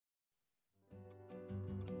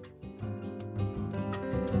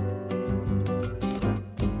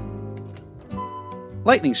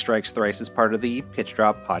Lightning Strikes Thrice is part of the Pitch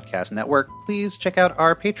Drop Podcast Network. Please check out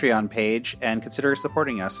our Patreon page and consider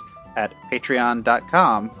supporting us at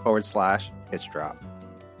patreon.com/Pitch Drop.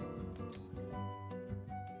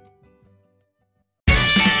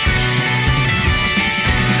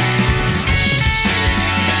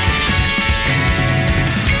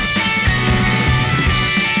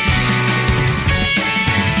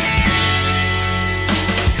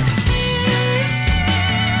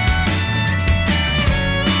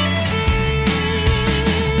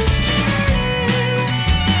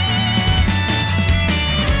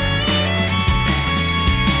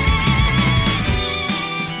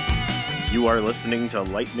 You are listening to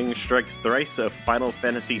Lightning Strikes Thrice, a Final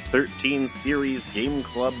Fantasy XIII Series Game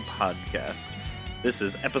Club podcast. This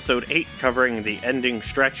is episode 8, covering the ending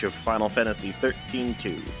stretch of Final Fantasy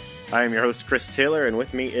XIII-2. I am your host, Chris Taylor, and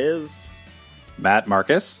with me is... Matt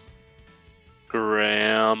Marcus.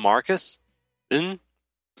 Graham Marcus.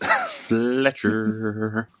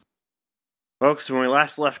 Fletcher. Folks, when we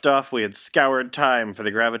last left off, we had scoured time for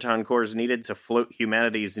the graviton cores needed to float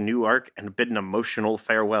humanity's new arc and bid an emotional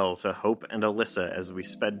farewell to Hope and Alyssa as we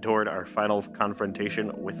sped toward our final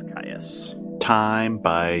confrontation with Caius. Time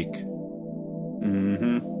bike.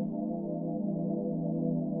 Mm-hmm.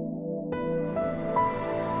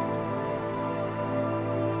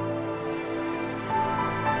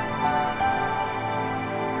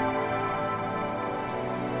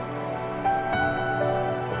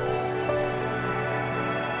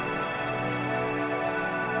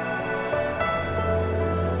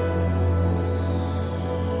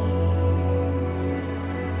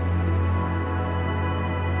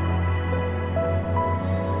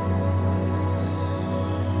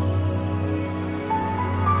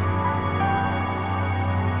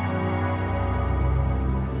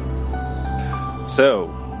 So,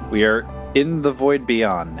 we are in the Void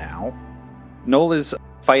Beyond now. Noel is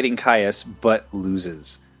fighting Caius, but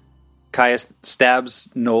loses. Caius stabs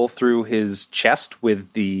Noel through his chest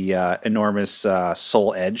with the enormous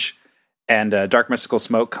soul edge, and dark mystical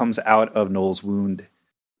smoke comes out of Noel's wound.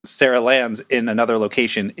 Sarah lands in another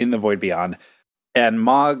location in the Void Beyond, and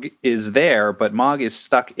Mog is there, but Mog is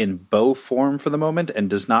stuck in bow form for the moment and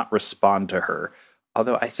does not respond to her.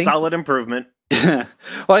 Although I think... Solid improvement. Well,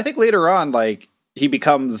 I think later on, he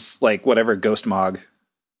becomes whatever Ghost Mog.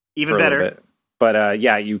 Even better. Bit. But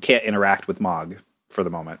yeah, you can't interact with Mog for the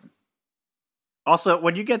moment. Also,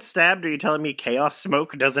 when you get stabbed, are you telling me chaos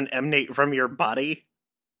smoke doesn't emanate from your body?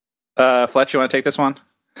 Fletch, you want to take this one?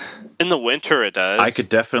 In the winter, it does. I could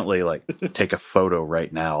definitely take a photo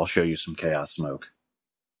right now. I'll show you some chaos smoke.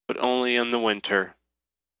 But only in the winter.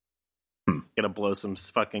 Gonna blow some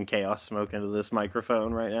fucking chaos smoke into this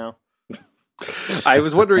microphone right now. I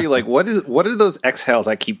was wondering, what are those exhales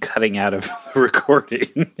I keep cutting out of the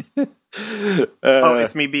recording?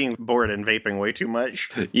 It's me being bored and vaping way too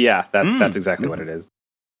much. Yeah, that's exactly what it is.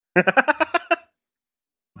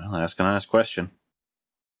 Well, ask an honest question.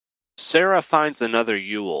 Sarah finds another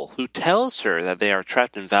Yule, who tells her that they are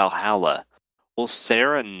trapped in Valhalla. Will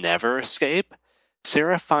Sarah never escape?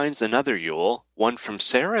 Sarah finds another Yule, one from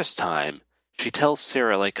Sarah's time. She tells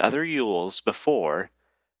Sarah, like other Yules before,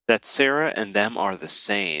 that Sarah and them are the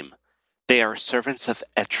same. They are servants of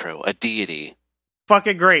Etro, a deity.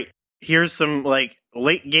 Fucking great. Here's some, late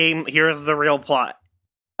game, here's the real plot.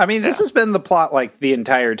 I mean, this has been the plot, the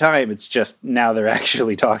entire time. It's just now they're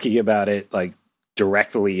actually talking about it,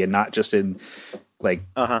 directly and not just in,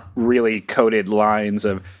 really coded lines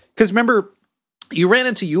of... Because remember, you ran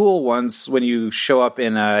into Yule once when you show up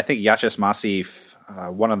in, I think, Yachas Massif,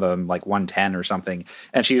 one of them, 110 or something,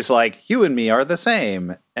 and she's like, you and me are the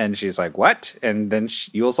same. And she's like, what? And then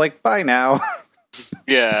Yule's like, bye now.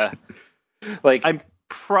 Yeah. I'm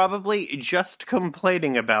probably just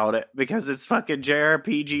complaining about it because it's fucking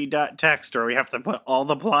JRPG.text, or we have to put all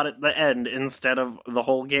the plot at the end instead of the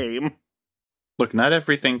whole game. Look, not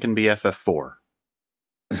everything can be FF4.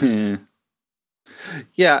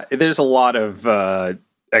 Yeah, there's a lot of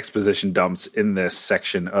exposition dumps in this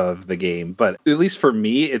section of the game, but at least for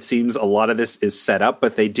me, it seems a lot of this is set up,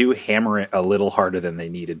 but they do hammer it a little harder than they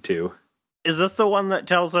needed to. Is this the one that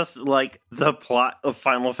tells us, the plot of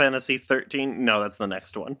Final Fantasy XIII? No, that's the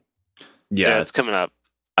next one. Yeah, it's coming up.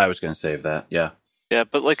 I was going to save that, yeah. Yeah,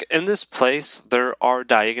 but in this place, there are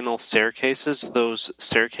diagonal staircases, those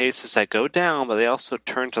staircases that go down, but they also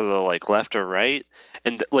turn to the left or right.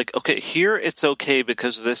 And okay, here it's okay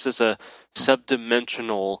because this is a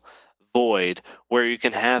subdimensional void where you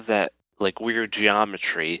can have that weird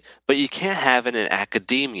geometry, but you can't have it in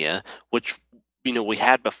academia, which we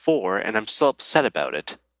had before, and I'm still upset about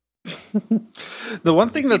it. The one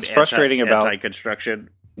thing that's frustrating about anti-construction.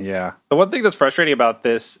 Yeah. The one thing that's frustrating about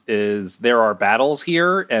this is there are battles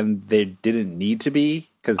here, and they didn't need to be.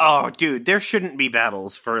 Oh, dude, there shouldn't be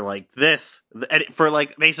battles for, like, this. For,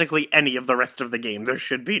 like, basically any of the rest of the game. There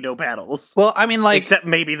should be no battles. Well, I mean, like... Except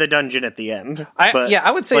maybe the dungeon at the end.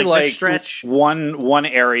 I would say, like, the stretch... one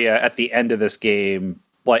area at the end of this game,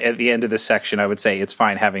 like, at the end of this section, I would say it's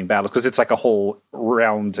fine having battles, because it's like a whole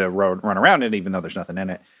round to run around it, even though there's nothing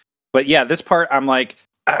in it. But yeah, this part, I'm like,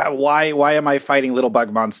 why am I fighting little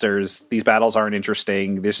bug monsters? These battles aren't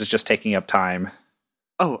interesting. This is just taking up time.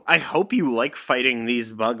 Oh, I hope you like fighting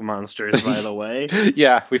these bug monsters, by the way.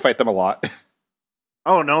 Yeah, we fight them a lot.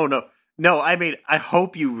 Oh, no. No, I mean, I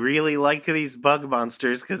hope you really like these bug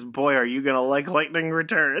monsters, because boy, are you gonna like Lightning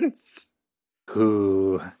Returns.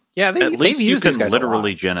 Ooh. Yeah, at least you can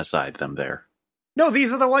literally genocide them there. No,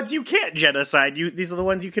 these are the ones you can't genocide. These are the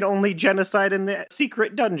ones you can only genocide in the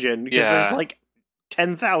secret dungeon, because there's like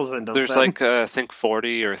 10,000 of them. There's like, I think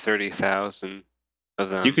 40 or 30,000 of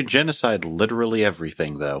them. You can genocide literally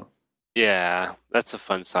everything, though. Yeah, that's a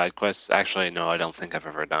fun side quest. Actually, no, I don't think I've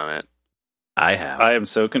ever done it. I have. I am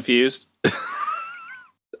so confused.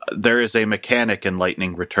 There is a mechanic in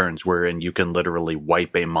Lightning Returns wherein you can literally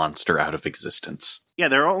wipe a monster out of existence. Yeah,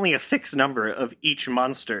 there are only a fixed number of each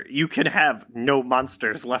monster. You can have no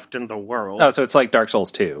monsters left in the world. Oh, so it's like Dark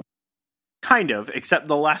Souls 2. Kind of, except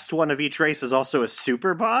the last one of each race is also a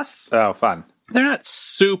super boss. Oh, fun. They're not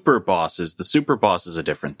super bosses. The super boss is a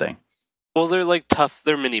different thing. Well, they're like tough.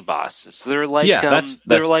 They're mini bosses. They're like that's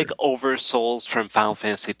they're like true. Oversouls from Final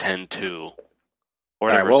Fantasy X-2. Or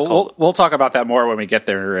All right, whatever it's called. we'll talk about that more when we get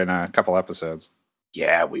there in a couple episodes.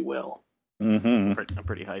 Yeah, we will. Mm-hmm. I'm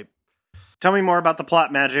pretty hyped. Tell me more about the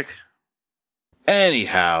plot, Magic.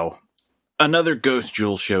 Anyhow, another Ghost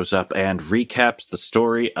Jewel shows up and recaps the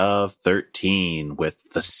story of 13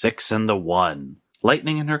 with the 6 and the 1,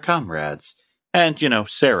 Lightning and her comrades, and,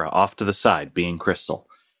 Sarah off to the side being Crystal.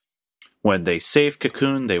 When they saved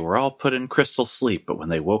Cocoon, they were all put in crystal sleep, but when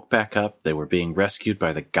they woke back up, they were being rescued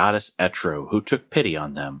by the goddess Etro, who took pity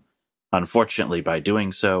on them. Unfortunately, by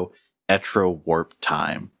doing so, Etro warped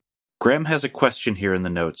time. Graham has a question here in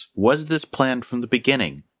the notes. Was this planned from the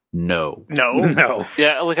beginning? No. No.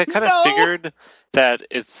 Yeah, like I kind of figured that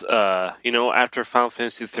it's, after Final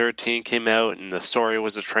Fantasy 13 came out and the story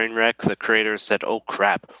was a train wreck, the creators said, oh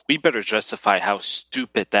crap, we better justify how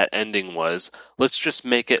stupid that ending was. Let's just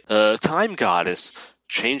make it a time goddess,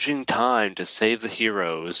 changing time to save the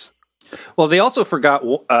heroes. Well, they also forgot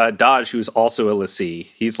Dodge, who's also a Lassie.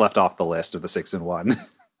 He's left off the list of the 6 and 1.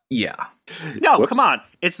 Yeah. No, Whoops. come on.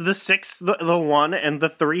 It's the 6, the 1, and the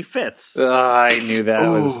 3/5. I knew that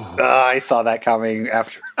I saw that coming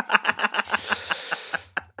after.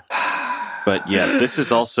 But yeah, this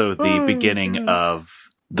is also the beginning of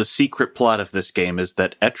the secret plot of this game is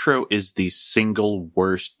that Etro is the single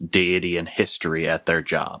worst deity in history at their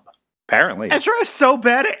job. Apparently. Etro is so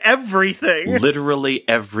bad at everything. Literally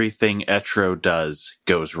everything Etro does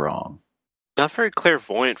goes wrong. Not very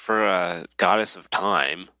clairvoyant for a goddess of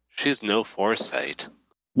time. She has no foresight.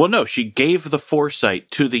 Well, no, she gave the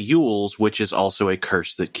foresight to the Yules, which is also a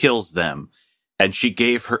curse that kills them. And she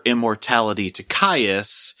gave her immortality to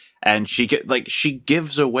Caius, and she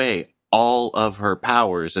gives away all of her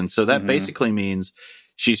powers. And so that basically means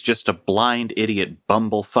she's just a blind idiot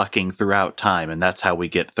bumblefucking throughout time, and that's how we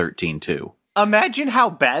get 13-2. Imagine how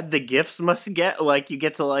bad the gifts must get. Like, you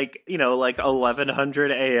get to,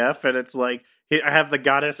 1100 AF, and it's like, I have the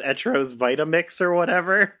goddess Etro's Vitamix or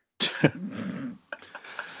whatever.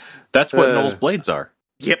 That's what Noel's blades are.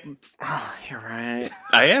 Yep. Oh, you're right.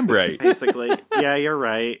 I am right. Basically. Yeah, you're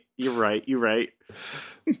right. You're right.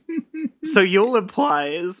 So Yule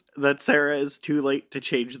implies that Sarah is too late to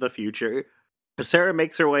change the future. Sarah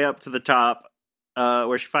makes her way up to the top,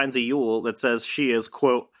 where she finds a Yule that says she is,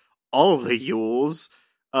 quote, all the Yules.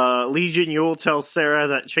 Legion Yule tells Sarah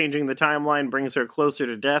that changing the timeline brings her closer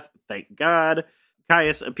to death. Thank God.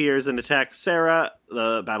 Caius appears and attacks Sarah.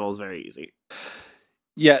 The battle is very easy.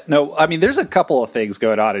 Yeah, no, I mean, there's a couple of things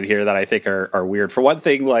going on in here that I think are weird. For one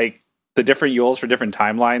thing, like, the different Yules for different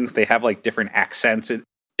timelines, they have, like, different accents.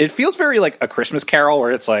 It feels very like A Christmas Carol,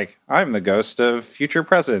 where it's like, I'm the ghost of future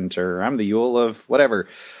present, or I'm the Yule of whatever,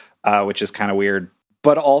 which is kind of weird.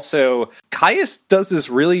 But also, Caius does this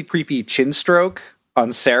really creepy chin stroke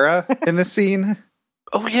on Sarah in this scene.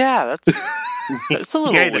 Oh, yeah, that's a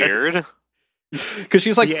little weird. Because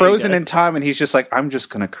she's, like, frozen in time, and he's just like, I'm just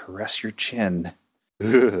going to caress your chin.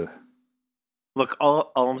 Ugh. Look,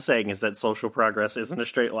 all I'm saying is that social progress isn't a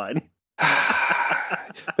straight line.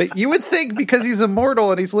 But you would think, because he's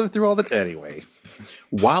immortal and he's lived through all the... Anyway.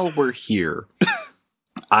 While we're here,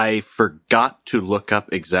 I forgot to look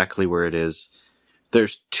up exactly where it is.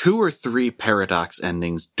 there's 2 or 3 paradox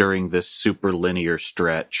endings during this super linear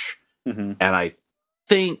stretch, and I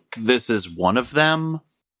think this is one of them.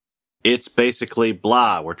 It's basically,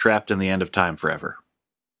 blah, we're trapped in the end of time forever.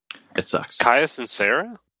 It sucks. Caius and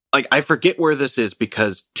Sarah? Like, I forget where this is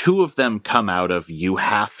because 2 of them come out of you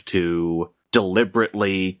have to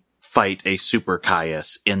deliberately fight a super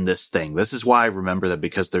Caius in this thing. This is why I remember that,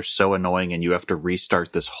 because they're so annoying and you have to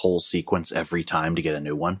restart this whole sequence every time to get a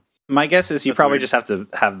new one. My guess is you That's probably weird. just have to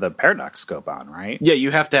have the paradox scope on, right? Yeah,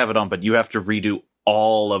 you have to have it on, but you have to redo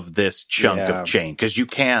all of this chunk Yeah. of chain because you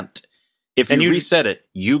can't. If And you you- reset it,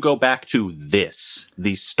 you go back to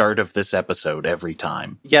the start of this episode every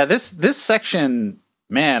time. Yeah, this section,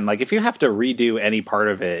 man, like if you have to redo any part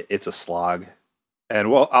of it, it's a slog. And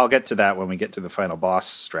I'll get to that when we get to the final boss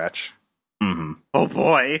stretch. Mm-hmm. Oh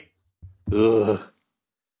boy. Ugh.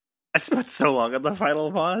 I spent so long on the final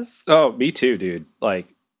boss. Oh, me too, dude. Like,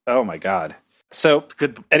 oh my god. So It's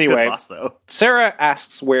good. Anyway. Good boss, though. Sarah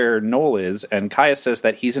asks where Noel is, and Caius says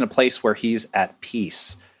that he's in a place where he's at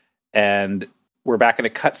peace. And we're back in a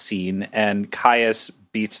cutscene, and Caius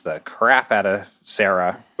beats the crap out of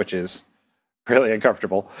Sarah, which is really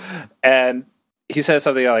uncomfortable. And he says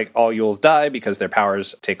something like, all Yules die because their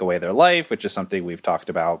powers take away their life, which is something we've talked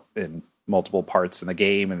about in multiple parts in the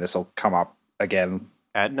game, and this will come up again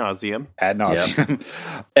Ad nauseum. ad nauseum.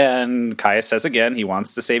 And Caius says again he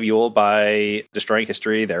wants to save Yule by destroying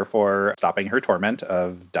history, therefore stopping her torment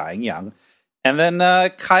of dying young. And then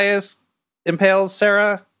Caius impales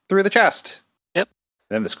Sarah through the chest. Yep.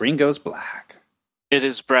 Then the screen goes black. It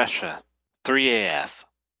is Brescia, 3 AF.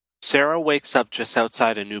 Sarah wakes up just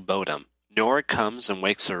outside of New Bodom. Nora comes and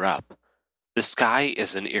wakes her up. The sky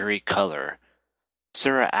is an eerie color.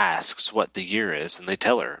 Sarah asks what the year is, and they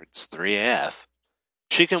tell her it's 3 AF.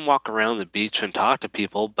 She can walk around the beach and talk to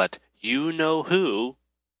people, but you know who,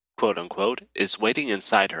 quote unquote, is waiting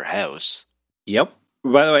inside her house. Yep.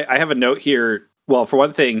 By the way, I have a note here. Well, for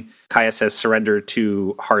one thing, Caius has surrendered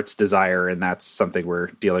to Heart's desire, and that's something we're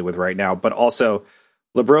dealing with right now. But also,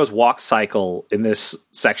 LeBreau's walk cycle in this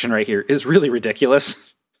section right here is really ridiculous.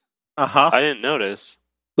 Uh-huh. I didn't notice.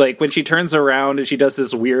 Like, when she turns around and she does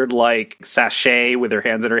this weird, like, sachet with her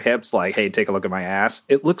hands at her hips, like, hey, take a look at my ass.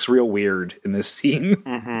 It looks real weird in this scene.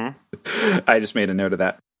 Mm-hmm. I just made a note of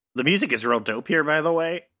that. The music is real dope here, by the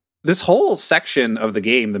way. This whole section of the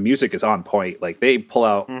game, the music is on point. Like, they pull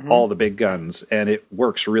out all the big guns, and it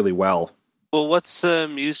works really well. Well, what's the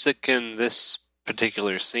music in this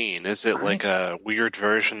particular scene? Is it like a weird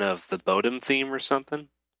version of the Bodom theme or something?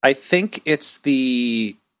 I think it's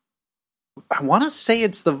the... I want to say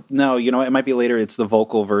it's the... No, you know, it might be later. It's the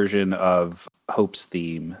vocal version of Hope's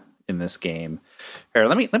theme in this game. Here,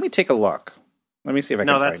 let me take a look. Let me see if I can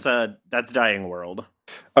No, find... that's Dying World.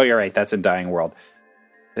 Oh, you're right. That's in Dying World.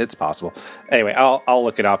 It's possible. Anyway, I'll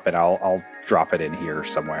look it up and I'll drop it in here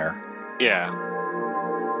somewhere. Yeah.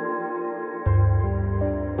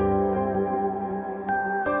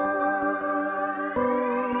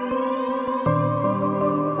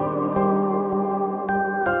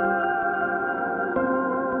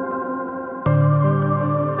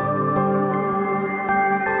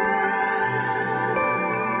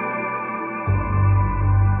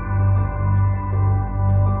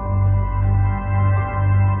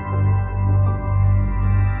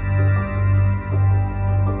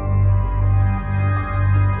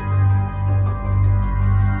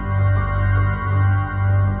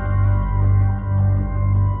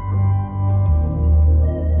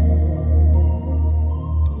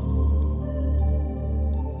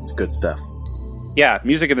 It's good stuff. Yeah,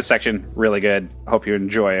 music in this section, really good. Hope you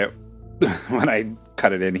enjoy it when I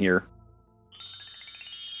cut it in here.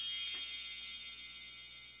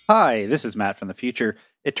 Hi, this is Matt from the future.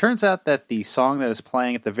 It turns out that the song that is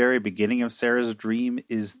playing at the very beginning of Sarah's dream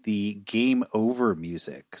is the Game Over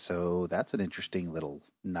music. So that's an interesting little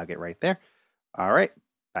nugget right there. All right,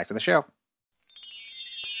 back to the show.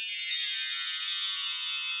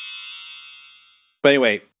 But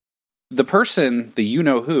anyway, the person, the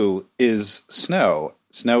you-know-who, is Snow.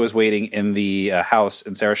 Snow is waiting in the house,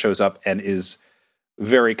 and Sarah shows up and is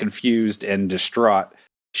very confused and distraught.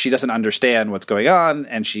 She doesn't understand what's going on,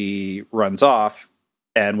 and she runs off.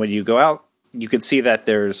 And when you go out, you can see that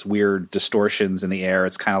there's weird distortions in the air.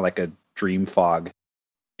 It's kind of like a dream fog.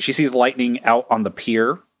 She sees lightning out on the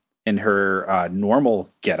pier in her normal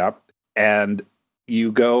getup, and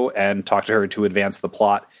you go and talk to her to advance the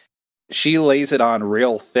plot. She lays it on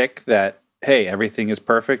real thick that, hey, everything is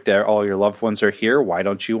perfect. All your loved ones are here. Why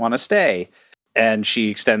don't you want to stay? And she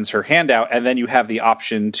extends her hand out, and then you have the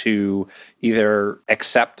option to either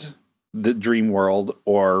accept the dream world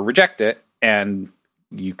or reject it. And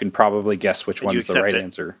you can probably guess which And you one's the right accept it.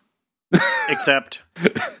 answer. Except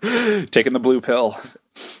Taking the blue pill.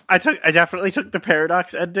 I definitely took the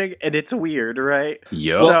paradox ending, and it's weird, right?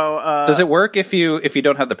 Yup. So Does it work if you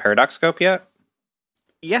don't have the paradox scope yet?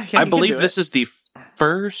 Yeah, I believe this is the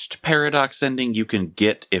first paradox ending you can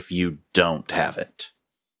get if you don't have it.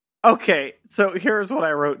 Okay, so here's what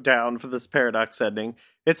I wrote down for this paradox ending.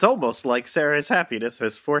 It's almost like Sarah's happiness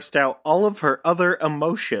has forced out all of her other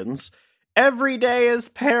emotions. Every day is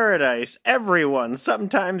paradise. Everyone,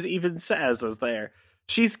 sometimes even Saz, is there.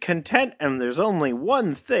 She's content, and there's only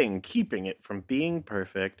one thing keeping it from being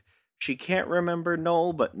perfect. She can't remember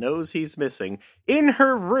Noel, but knows he's missing. In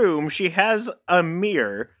her room, she has a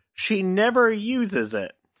mirror. She never uses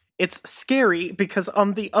it. It's scary because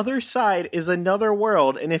on the other side is another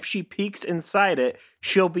world, and if she peeks inside it,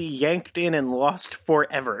 she'll be yanked in and lost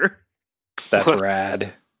forever. That's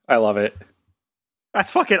rad. I love it.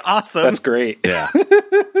 That's fucking awesome. That's great. Yeah.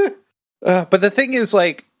 But the thing is,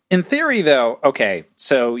 like, in theory, though, okay,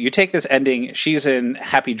 so you take this ending, she's in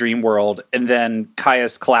Happy Dream World, and then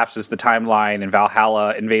Caius collapses the timeline, and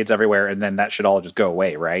Valhalla invades everywhere, and then that should all just go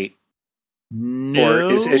away, right? No.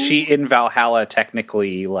 Or is she in Valhalla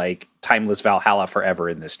technically, like, timeless Valhalla forever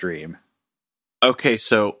in this dream? Okay,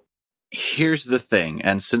 so here's the thing,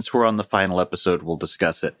 and since we're on the final episode, we'll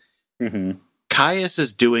discuss it. Mm-hmm. Caius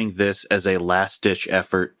is doing this as a last-ditch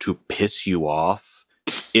effort to piss you off.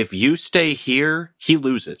 If you stay here, he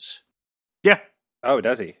loses. Yeah. Oh,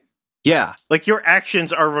 does he? Yeah. Like, your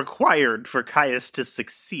actions are required for Caius to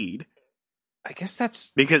succeed. I guess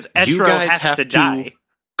that's... Because You Etro guys has have to die.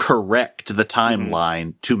 correct the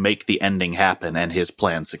timeline to make the ending happen and his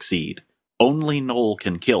plan succeed. Only Noel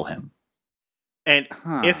can kill him. And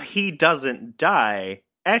Huh. if he doesn't die,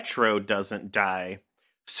 Etro doesn't die.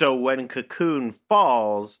 So when Cocoon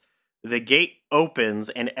falls, the gate opens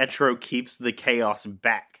and Etro keeps the chaos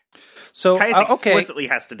back. So, Caius okay. explicitly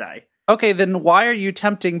has to die. Okay, then why are you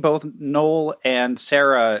tempting both Noel and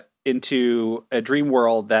Sarah into a dream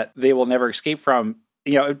world that they will never escape from?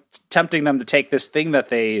 You know, tempting them to take this thing that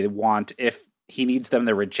they want if he needs them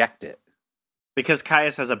to reject it. Because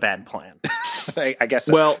Caius has a bad plan. I guess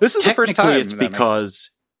so. Well, This is the first technically time. it's that makes- because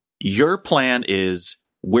your plan is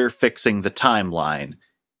we're fixing the timeline.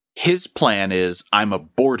 His plan is I'm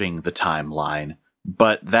aborting the timeline,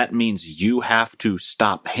 but that means you have to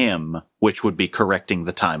stop him, which would be correcting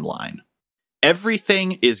the timeline.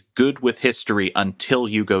 Everything is good with history until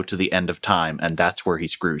you go to the end of time, and that's where he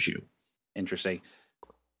screws you. Interesting.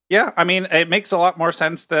 Yeah, I mean, it makes a lot more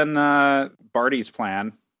sense than Barty's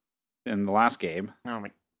plan in the last game. Oh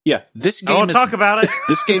my! Yeah, this I game won't is talk about it.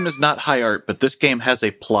 this game is not high art, but this game has a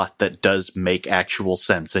plot that does make actual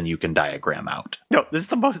sense and you can diagram out. No, this is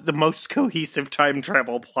the most cohesive time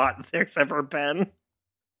travel plot there's ever been.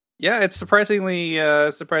 Yeah, it's surprisingly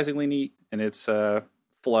neat in its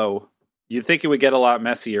flow. You'd think it would get a lot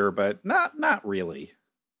messier, but not really.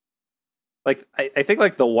 Like I think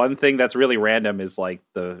like the one thing that's really random is like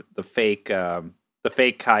the fake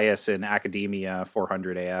Caius in Academia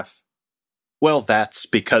 400 AF. Well, that's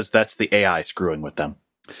because that's the AI screwing with them.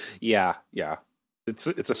 Yeah. It's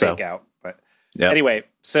a So, fake out. But Yep. anyway,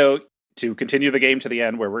 so to continue the game to the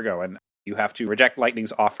end where we're going, you have to reject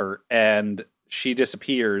Lightning's offer, and she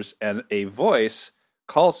disappears, and a voice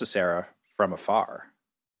calls to Sarah from afar.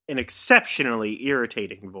 An exceptionally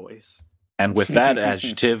irritating voice. And with that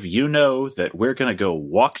adjective, you know that we're going to go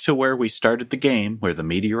walk to where we started the game, where the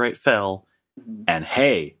meteorite fell, and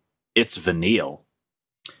hey, it's Vanille.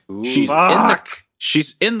 Ooh.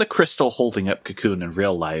 She's in the crystal holding up Cocoon in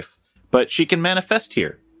real life, but she can manifest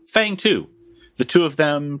here. Fang too. The two of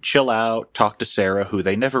them chill out, talk to Sarah, who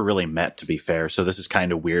they never really met, to be fair, so this is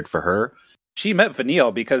kind of weird for her. She met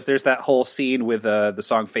Vanille because there's that whole scene with the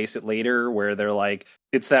song Face It Later where they're like,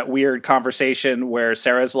 it's that weird conversation where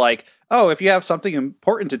Sarah's like, oh, if you have something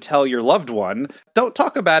important to tell your loved one, don't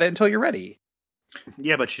talk about it until you're ready.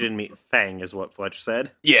 Yeah, but she didn't meet Fang, is what Fletch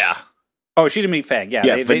said. Yeah. Oh, she didn't meet Fang.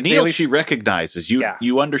 Yeah, Vanille she recognizes.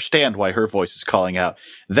 You understand why her voice is calling out.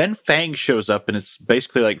 Then Fang shows up, and it's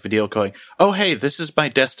basically like Vanille going, oh, hey, this is my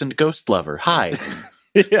destined ghost lover. Hi.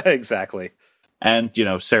 Yeah, exactly. And,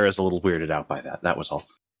 Sarah's a little weirded out by that. That was all.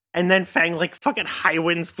 And then Fang, like, fucking high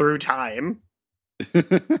winds through time.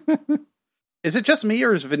 Is it just me,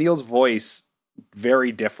 or is Vanille's voice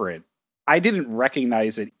very different? I didn't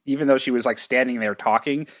recognize it, even though she was like standing there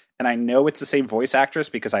talking, and I know it's the same voice actress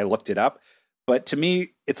because I looked it up. But to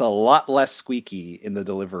me, it's a lot less squeaky in the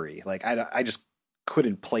delivery. Like I just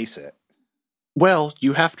couldn't place it. Well,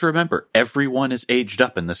 you have to remember, everyone is aged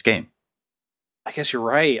up in this game. I guess you're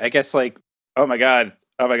right. I guess like, oh my god,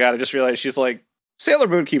 I just realized she's like Sailor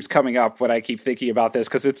Moon keeps coming up when I keep thinking about this,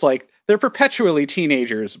 because it's like, they're perpetually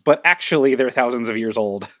teenagers, but actually they're thousands of years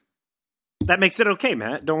old. That makes it okay,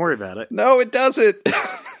 Matt. Don't worry about it. No, it doesn't.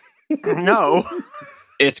 No.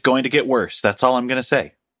 It's going to get worse. That's all I'm going to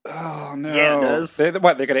say. Oh, no. Yeah, it does. They're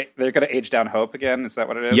gonna age down Hope again? Is that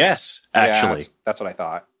what it is? Yes, actually. Yeah, that's what I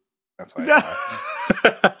thought. That's what I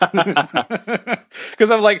thought. Because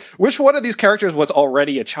I'm like, which one of these characters was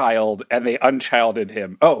already a child and they unchilded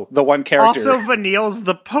him? Oh, the one character. Also, Vanille's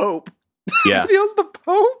the Pope. Yeah. Vanille's the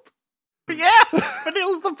Pope? Yeah,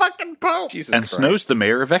 Vanille's the fucking Pope. Jesus And Christ. Snow's the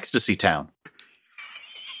mayor of Ecstasy Town.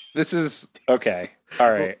 This is okay.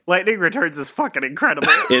 All right. Lightning Returns is fucking incredible.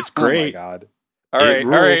 It's Oh my great. god. All right.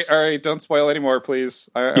 All right. Don't spoil anymore, please.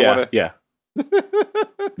 I wanna... Yeah.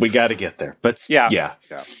 We got to get there. But Yeah.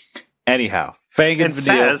 Anyhow, Fang and And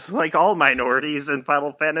Vanille. Saz, like all minorities in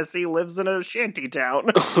Final Fantasy, lives in a shanty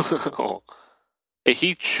town.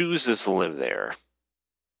 He chooses to live there.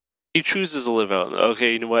 He chooses to live out.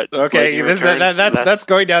 Okay, you know what? Okay, Lightning Returns, that's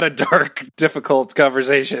going down a dark, difficult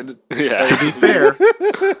conversation. yeah. To be fair,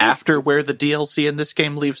 after where the DLC in this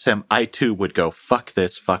game leaves him, I too would go, fuck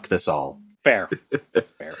this all. Fair.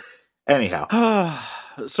 Anyhow.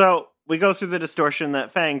 So, we go through the distortion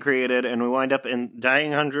that Fang created, and we wind up in Dying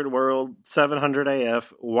 100 World, 700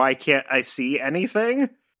 AF. Why can't I see anything?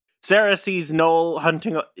 Sarah sees Noel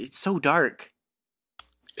hunting. It's so dark.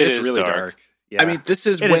 It's is really dark. Yeah. I mean, this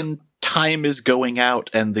is It when time is going out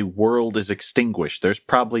and the world is extinguished. There's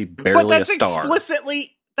probably barely But that's a star.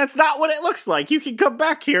 explicitly, that's not what it looks like. You can come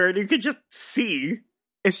back here and you can just see.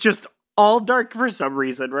 It's just all dark for some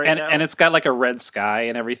reason right now. and it's got like a red sky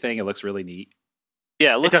and everything. It looks really neat.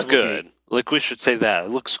 Yeah, it looks does look good. Like, we should say that. It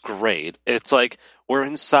looks great. It's like we're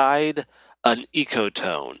inside an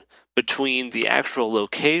ecotone between the actual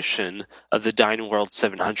location of the Dining World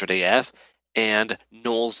 700 AF and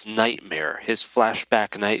Noel's nightmare, his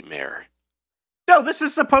flashback nightmare. No, this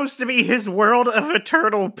is supposed to be his world of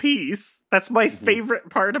eternal peace. That's my favorite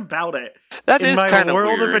part about it. That In is my kind of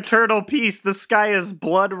world weird. of eternal peace, the sky is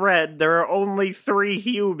blood red. There are only 3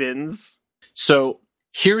 humans. So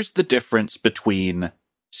here's the difference between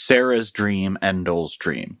Sarah's dream and Noel's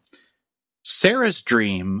dream. Sarah's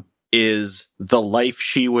dream is the life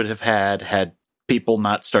she would have had people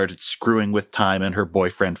not started screwing with time and her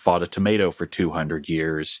boyfriend fought a tomato for 200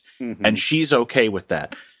 years. Mhm. And she's okay with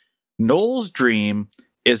that. Noel's dream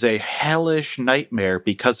is a hellish nightmare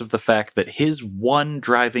because of the fact that his one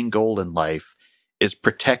driving goal in life is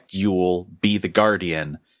protect Yule, be the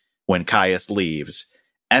guardian when Caius leaves.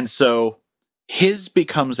 And so his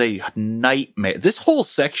becomes a nightmare. This whole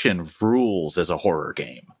section rules as a horror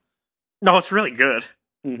game. No, it's really good.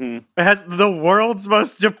 Mhm. It has the world's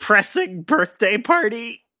most depressing birthday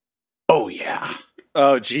party. Oh, yeah.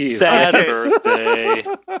 Oh, geez. Sad Okay. birthday.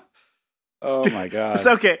 Oh my god.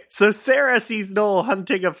 So, okay, so Sarah sees Noel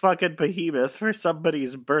hunting a fucking behemoth for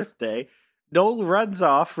somebody's birthday. Noel runs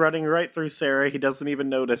off, running right through Sarah. He doesn't even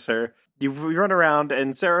notice her. You run around,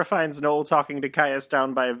 and Sarah finds Noel talking to Caius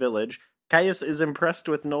down by a village. Caius is impressed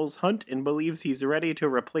with Noel's hunt and believes he's ready to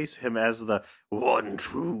replace him as the one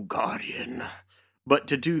true guardian. But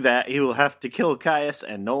to do that, he will have to kill Caius,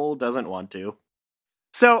 and Noel doesn't want to.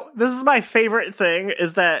 So, this is my favorite thing,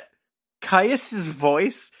 is that Caius's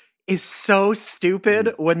voice is so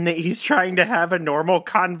stupid when he's trying to have a normal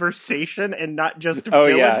conversation and not just Oh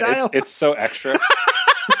villain yeah, dialogue. it's so extra.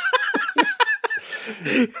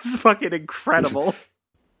 It's fucking incredible.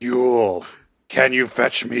 Yule, can you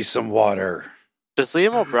fetch me some water? Does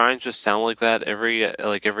Liam O'Brien just sound like that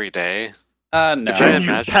every day? No. Can Can you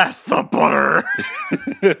imagine. pass the butter?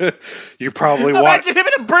 You probably want. Imagine him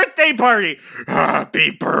at a birthday party. Happy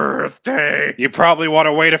birthday. You probably want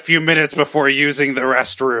to wait a few minutes before using the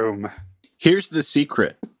restroom. Here's the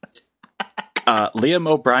secret. Liam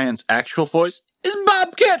O'Brien's actual voice is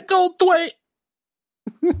Bobcat Goldthwait.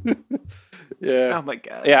 Yeah. Oh my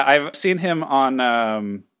god. Yeah, I've seen him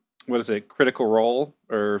on what is it, Critical Role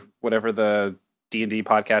or whatever the D&D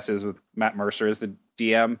podcast is with Matt Mercer as the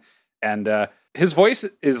DM, and his voice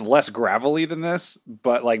is less gravelly than this,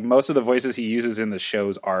 but like most of the voices he uses in the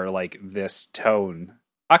shows are like this tone.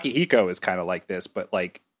 Akihiko is kind of like this, but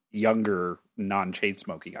like younger, non-chain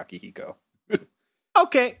smoking Akihiko.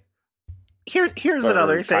 Okay. Here's Or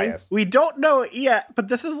another thing. Caius. We don't know it yet, but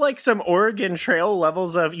this is like some Oregon Trail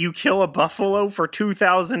levels of you kill a buffalo for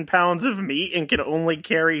 2,000 pounds of meat and can only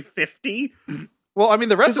carry 50. Well, I mean,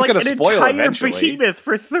 the rest It's is like going to an spoil entire eventually. behemoth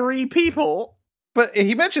for 3 people. But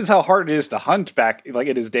he mentions how hard it is to hunt back like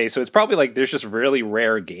in his day, so it's probably like there's just really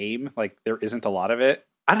rare game. Like there isn't a lot of it.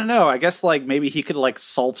 I don't know. I guess like maybe he could like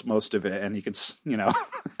salt most of it, and he could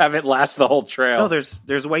have it last the whole trail. No,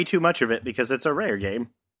 there's way too much of it because it's a rare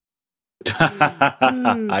game.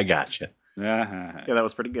 I gotcha. Yeah, that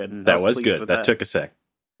was pretty good. That was pleased good. with That took a sec.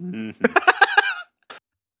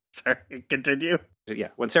 Sorry, continue. Yeah,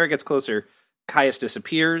 when Sarah gets closer, Caius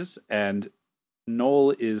disappears, and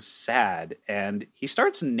Noel is sad, and he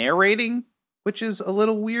starts narrating, which is a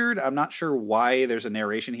little weird. I'm not sure why there's a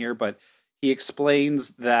narration here, but he explains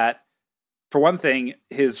that, for one thing,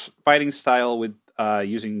 his fighting style with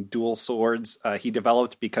using dual swords, he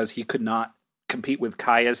developed because he could not compete with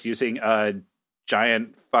Caius using a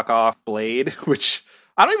giant fuck-off blade, which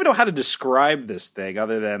I don't even know how to describe this thing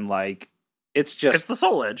other than, like, it's the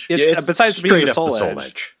Soul Edge. Besides being the Soul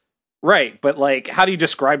Edge. Right, but, like, how do you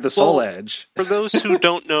describe the Soul Edge? For those who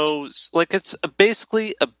don't know, like, it's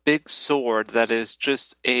basically a big sword that is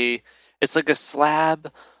just it's like a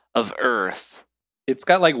slab of earth. It's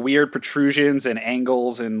got, like, weird protrusions and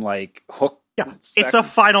angles and, like, hook. Yeah, it's a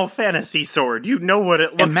Final Fantasy sword. You know what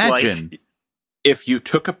it looks like. Imagine if you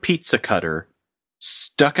took a pizza cutter,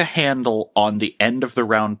 stuck a handle on the end of the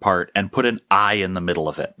round part, and put an eye in the middle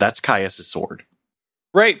of it. That's Caius' sword.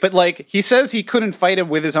 Right, but, like, he says he couldn't fight him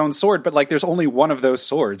with his own sword, but, like, there's only one of those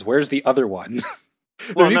swords. Where's the other one?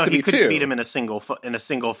 Well, no, he couldn't beat him in a single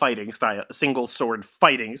fighting style, a single sword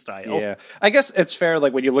fighting style. Yeah, I guess it's fair.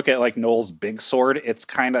 Like when you look at like Noel's big sword, it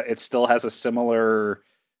still has a similar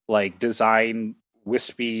like design,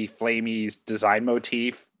 wispy, flamey design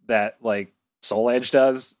motif that like Soul Edge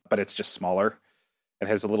does, but it's just smaller. It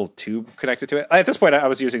has a little tube connected to it. At this point, I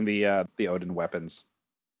was using the Odin weapons.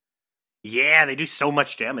 Yeah, they do so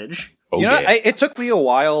much damage. It took me a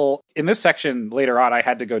while. In this section later on, I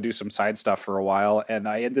had to go do some side stuff for a while, and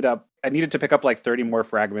I needed to pick up like 30 more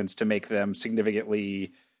fragments to make them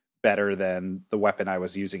significantly better than the weapon I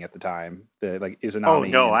was using at the time. The like Izanami. Oh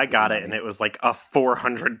no, I got it, and it was like a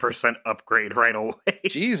 400% upgrade right away.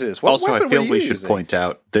 Jesus. Also, I feel we should point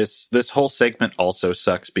out this whole segment also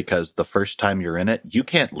sucks because the first time you're in it, you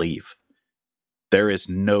can't leave. There is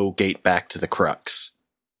no gate back to the crux.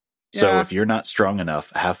 So if you're not strong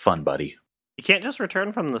enough, have fun, buddy. You can't just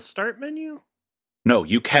return from the start menu? No,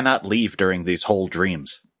 you cannot leave during these whole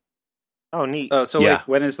dreams. Oh, neat. Oh, so wait,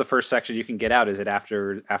 when is the first section you can get out? Is it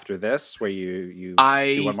after this, where you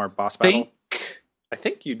do one more boss battle? I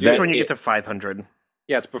think you do. That's when you get to 500.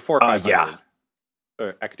 Yeah, it's before 500.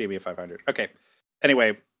 Yeah. Academia 500. Okay.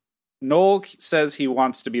 Anyway, Noel says he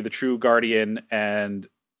wants to be the true guardian and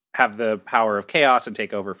have the power of chaos and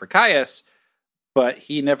take over for Caius, but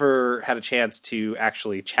he never had a chance to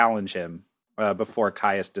actually challenge him before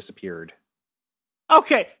Caius disappeared.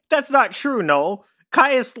 Okay, that's not true, Noel.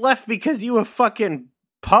 Caius left because you a fucking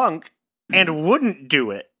punk and wouldn't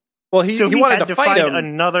do it. Well, he wanted to fight him.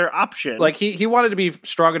 Another option. Like he wanted to be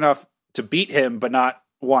strong enough to beat him, but not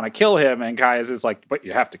want to kill him. And Caius is like, "But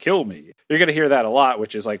you have to kill me." You're going to hear that a lot,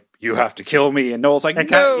 which is like, "You have to kill me." And Noel's like,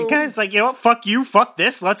 "No." Caius like, you know what? Fuck you. Fuck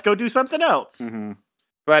this. Let's go do something else. Mm-hmm.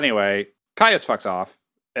 But anyway, Caius fucks off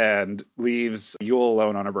and leaves Yule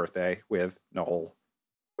alone on her birthday with Noel.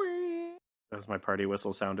 That was my party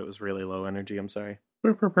whistle sound. It was really low energy. I'm sorry.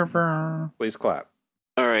 Please clap.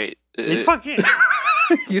 All right. Fucking.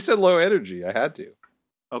 You said low energy. I had to.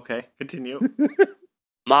 Okay, continue.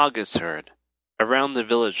 Mog is heard. Around the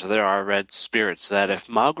village there are red spirits that if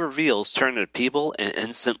Mog reveals turn into people and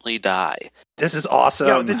instantly die. This is awesome.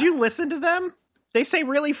 Yo, did you listen to them? They say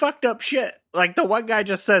really fucked up shit. Like the one guy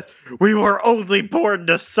just says, "We were only born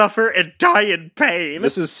to suffer and die in pain."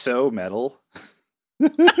 This is so metal.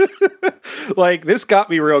 Like this got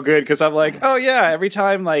me real good because I'm like, oh yeah, every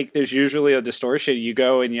time like there's usually a distortion, you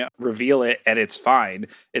go and you reveal it and it's fine.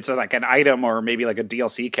 It's like an item or maybe like a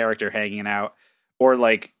DLC character hanging out or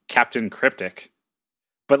like Captain Cryptic.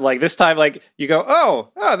 But like this time, like you go, oh,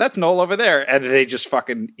 that's Noel over there, and they just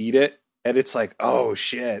fucking eat it, and it's like, oh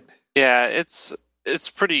shit. Yeah, it's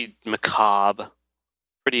pretty macabre,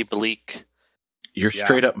 pretty bleak. You're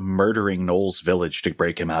straight up murdering Noel's village to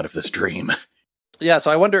break him out of this dream. Yeah,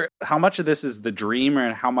 so I wonder how much of this is the dream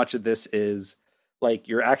and how much of this is like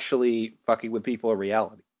you're actually fucking with people in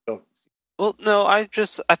reality. Oh. Well, no, I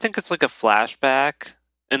think it's like a flashback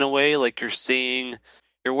in a way, like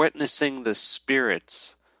you're witnessing the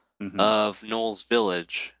spirits of Noel's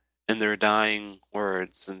village and their dying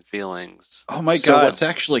words and feelings. Oh my god. So what's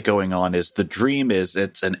actually going on is the dream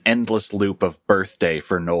it's an endless loop of birthday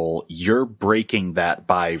for Noel. You're breaking that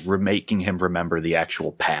by making him remember the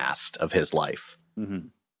actual past of his life. Mm-hmm.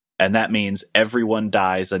 And that means everyone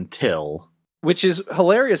dies until... Which is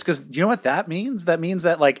hilarious because you know what that means? That means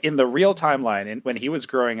that like in the real timeline, when he was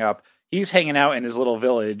growing up, he's hanging out in his little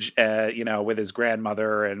village, with his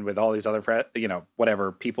grandmother and with all these other,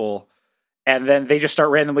 whatever people. And then they just start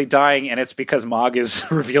randomly dying, and it's because Mog is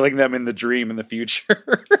revealing them in the dream in the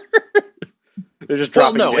future. They're just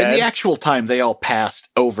dropping dead. In the actual time, they all passed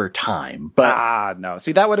over time. But no.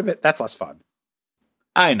 See, that's less fun.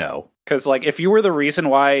 I know. Because, if you were the reason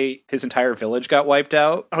why his entire village got wiped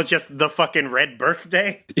out... Oh, just the fucking red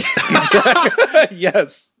birthday?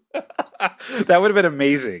 Yes. That would have been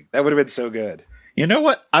amazing. That would have been so good. You know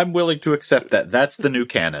what? I'm willing to accept that. That's the new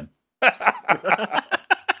canon.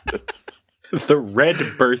 The red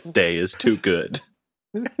birthday is too good.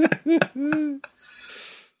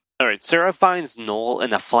 Alright, Sarah finds Noel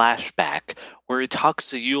in a flashback where he talks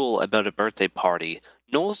to Yule about a birthday party.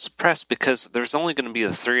 Noel's depressed because there's only going to be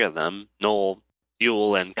the three of them, Noel,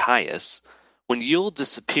 Yule, and Caius. When Yule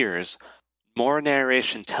disappears, more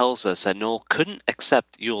narration tells us that Noel couldn't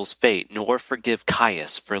accept Yule's fate nor forgive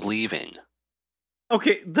Caius for leaving.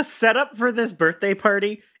 Okay, the setup for this birthday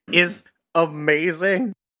party is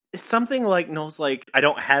amazing. It's something like Noel's like, I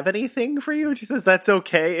don't have anything for you. And she says, that's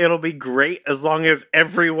okay. It'll be great as long as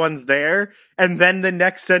everyone's there. And then the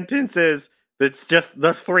next sentence is, it's just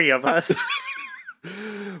the three of us.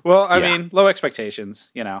 Well, I mean, low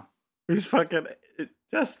expectations, He's fucking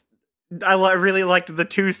I really liked the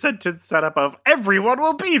 2-sentence setup of everyone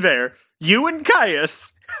will be there. You and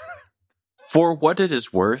Caius. For what it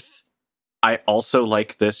is worth, I also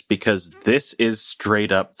like this because this is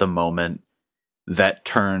straight up the moment that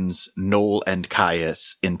turns Noel and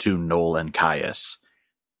Caius into Noel and Caius.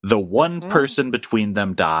 The one person between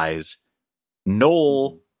them dies.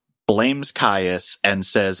 Noel blames Caius and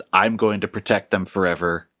says, I'm going to protect them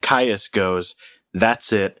forever. Caius goes,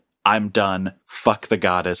 that's it. I'm done. Fuck the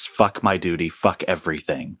goddess. Fuck my duty. Fuck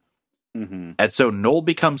everything. Mm-hmm. And so Noel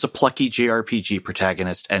becomes a plucky JRPG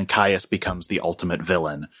protagonist and Caius becomes the ultimate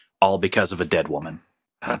villain, all because of a dead woman.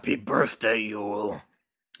 Happy birthday, Yule.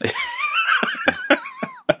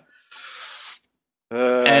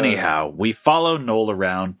 Anyhow, we follow Noel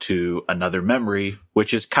around to another memory,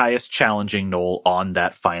 which is Caius challenging Noel on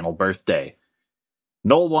that final birthday.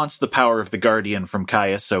 Noel wants the power of the Guardian from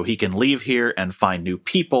Caius so he can leave here and find new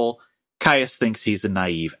people. Caius thinks he's a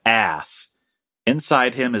naive ass.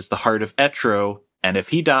 Inside him is the heart of Etro, and if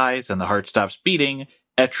he dies and the heart stops beating,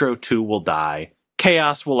 Etro too will die.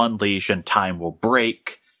 Chaos will unleash and time will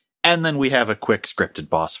break. And then we have a quick scripted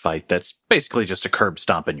boss fight that's basically just a curb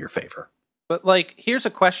stomp in your favor. But, here's a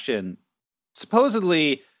question.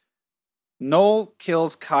 Supposedly, Noel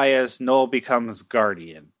kills Caius, Noel becomes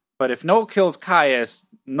Guardian. But if Noel kills Caius,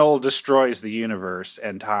 Noel destroys the universe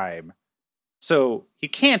and time. So he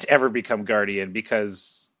can't ever become Guardian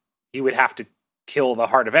because he would have to kill the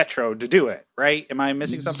heart of Etro to do it, right? Am I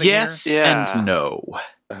missing something yes here? and no.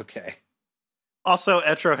 Okay. Also,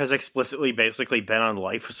 Etro has explicitly basically been on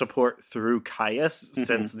life support through Caius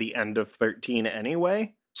since the end of 13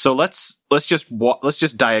 anyway. So let's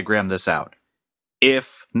just diagram this out.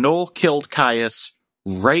 If Noel killed Caius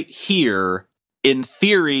right here, in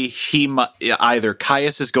theory, either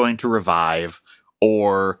Caius is going to revive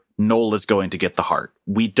or Noel is going to get the heart.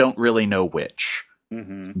 We don't really know which,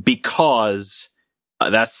 because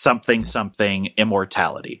that's something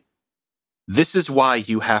immortality. This is why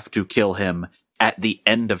you have to kill him at the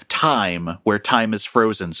end of time, where time is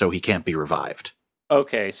frozen, so he can't be revived.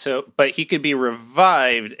 Okay, but he could be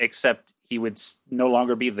revived, except he would no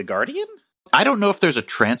longer be the Guardian? I don't know if there's a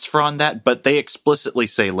transfer on that, but they explicitly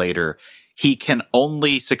say later he can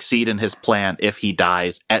only succeed in his plan if he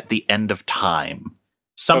dies at the end of time.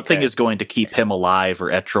 Something is going to keep him alive or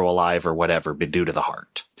Etro alive or whatever due to the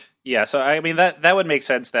heart. Yeah, so I mean that would make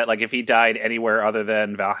sense that if he died anywhere other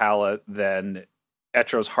than Valhalla, then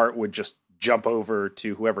Etro's heart would just jump over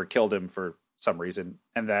to whoever killed him for some reason,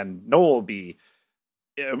 and then Noel will be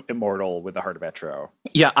immortal with the heart of Etro.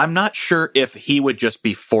 Yeah, I'm not sure if he would just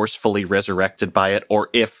be forcefully resurrected by it, or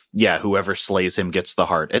if whoever slays him gets the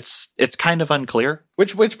heart. It's kind of unclear.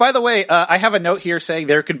 Which by the way, I have a note here saying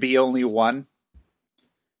there could be only one.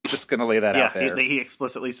 Just gonna lay that out there. He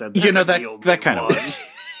explicitly said that kind of.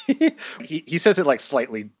 he says it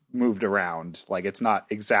slightly moved around, it's not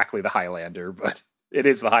exactly the Highlander, but it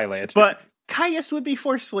is the Highlander. But Caius would be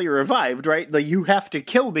forcefully revived, right? The you have to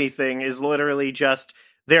kill me thing is literally just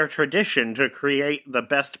their tradition to create the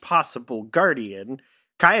best possible Guardian.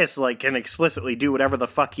 Caius, can explicitly do whatever the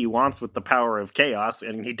fuck he wants with the power of chaos,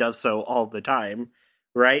 and he does so all the time,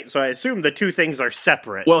 right? So I assume the two things are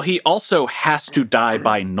separate. Well, he also has to die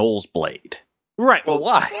by Noel's blade. Right. Well,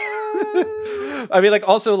 why? I mean,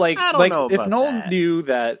 also, I don't know if Noel knew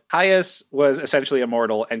that Caius was essentially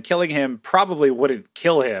immortal and killing him probably wouldn't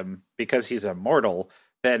kill him because he's immortal,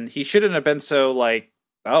 then he shouldn't have been so like,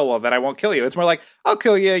 oh, well, then I won't kill you. It's more like, I'll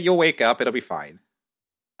kill you, you'll wake up, it'll be fine.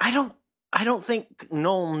 I don't think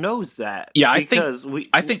Noel knows that. Yeah, I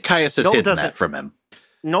think Caius has Noel hidden that from him.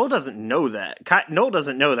 Noel doesn't know that. Noel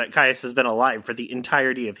doesn't know that Caius has been alive for the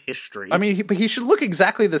entirety of history. I mean, but he should look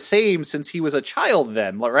exactly the same since he was a child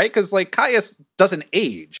then, right? Because, like, Caius doesn't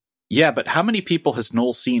age. Yeah, but how many people has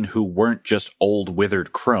Noel seen who weren't just old,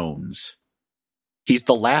 withered crones? He's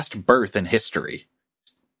the last birth in history.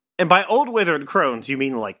 And by old, withered crones, you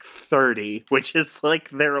mean, like, 30, which is,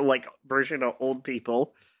 like, their, like, version of old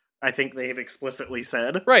people. I think they have explicitly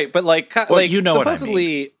said. Right, but, like, you know supposedly... what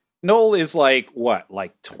I mean. Noel is like, what,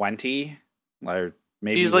 like 20? Or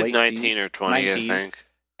maybe he's like late 19 teens? or 20, 19. I think.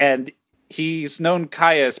 And he's known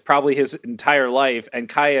Caius probably his entire life, and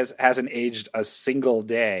Caius hasn't aged a single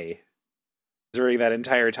day during that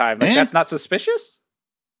entire time. Like, that's not suspicious?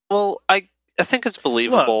 Well, I think it's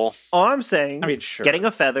believable. Look, all I'm saying, I mean, sure. Getting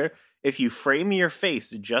a feather, if you frame your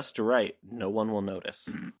face just right, no one will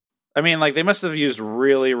notice. I mean, like, they must have used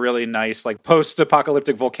really, really nice, like,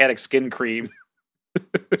 post-apocalyptic volcanic skin cream.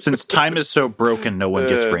 Since time is so broken, no one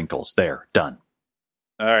gets wrinkles. There, done.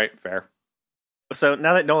 All right, fair. So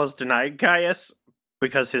now that Noel has denied Caius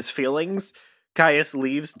because his feelings, Caius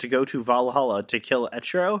leaves to go to Valhalla to kill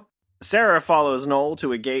Etro. Sarah follows Noel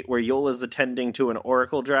to a gate where Yul is attending to an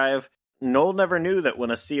oracle drive. Noel never knew that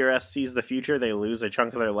when a CRS sees the future, they lose a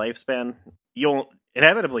chunk of their lifespan. Yul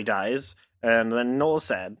inevitably dies, and then Noel's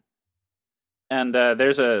sad. And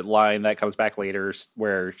there's a line that comes back later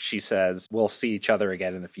where she says, we'll see each other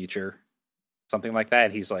again in the future. Something like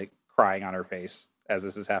that. He's like crying on her face as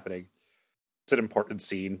this is happening. It's an important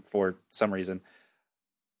scene for some reason.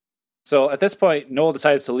 So at this point, Noel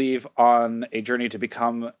decides to leave on a journey to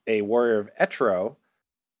become a warrior of Etro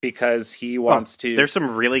because he wants to... There's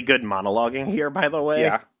some really good monologuing here, by the way.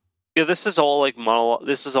 Yeah. Yeah, this is all like monologue.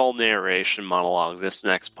 This is all narration monologue, this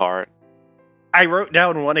next part. I wrote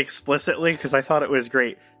down one explicitly because I thought it was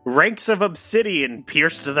great. Ranks of obsidian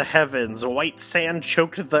pierced the heavens, white sand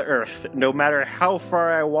choked the earth. No matter how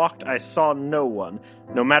far I walked, I saw no one.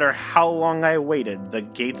 No matter how long I waited, the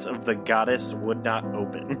gates of the goddess would not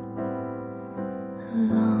open.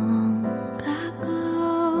 Long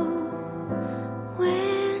ago,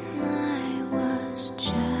 when I was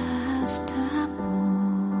just a boy,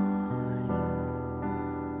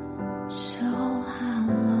 so how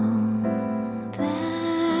long then?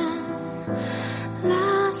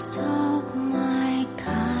 Last of my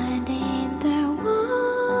kind in the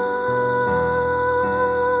world,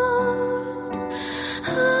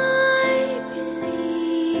 I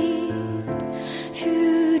believed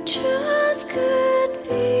futures could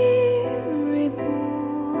be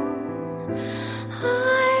reborn.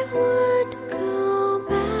 I would go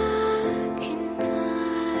back in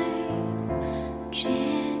time,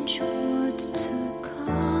 change what's to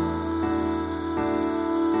come.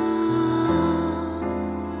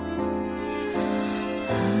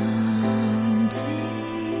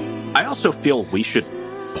 I also feel we should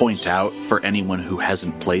point out for anyone who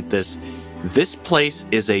hasn't played this place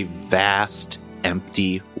is a vast,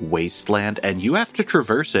 empty wasteland, and you have to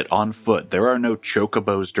traverse it on foot. There are no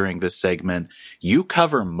chocobos during this segment. You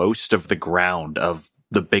cover most of the ground of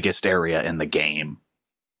the biggest area in the game.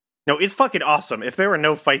 No, it's fucking awesome. If there were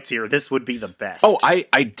no fights here, this would be the best. Oh,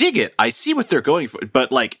 I dig it. I see what they're going for,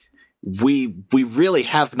 but like, we really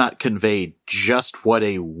have not conveyed just what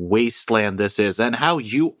a wasteland this is and how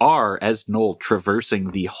you are, as Noel, traversing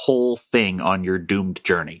the whole thing on your doomed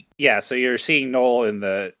journey. Yeah, so you're seeing Noel in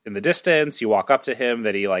the distance. You walk up to him,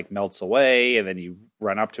 then he like melts away, and then you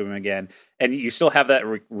run up to him again, and you still have that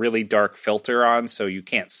really dark filter on, so you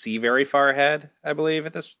can't see very far ahead. I believe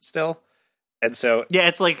at this still, and so yeah,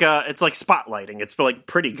 it's like spotlighting. It's like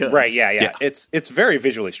pretty good, right? Yeah. It's very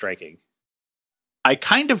visually striking. I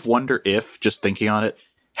kind of wonder if, just thinking on it,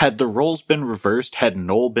 had the roles been reversed, had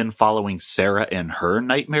Noel been following Sarah in her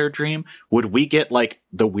nightmare dream, would we get, like,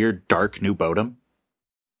 the weird dark New Bodom?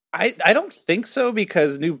 I don't think so,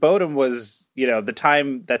 because New Bodom was, the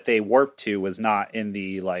time that they warped to was not in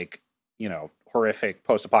the, like, horrific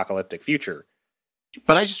post-apocalyptic future.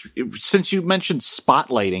 But since you mentioned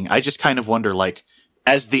spotlighting, I just kind of wonder, like,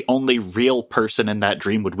 as the only real person in that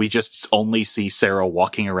dream, would we just only see Sarah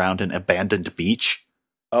walking around an abandoned beach?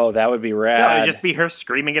 Oh, that would be rad. No, it'd just be her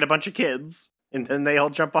screaming at a bunch of kids, and then they all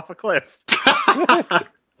jump off a cliff.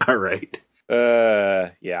 All right.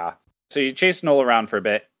 Yeah. So you chase Noel around for a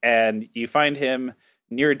bit, and you find him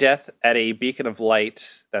near death at a beacon of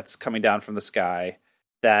light that's coming down from the sky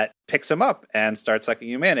that picks him up and starts sucking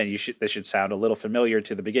him in. And this should sound a little familiar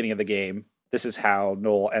to the beginning of the game. This is how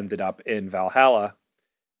Noel ended up in Valhalla.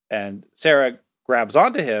 And Sarah grabs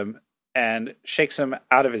onto him and shakes him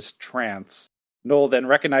out of his trance. Noel then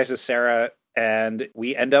recognizes Sarah, and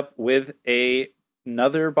we end up with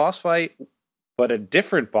another boss fight, but a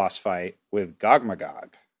different boss fight with Gog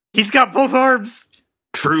Magog. He's got both arms!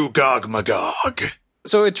 True Gog Magog.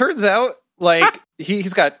 So it turns out, like,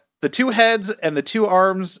 he's got the two heads and the two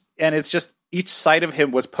arms, and it's just each side of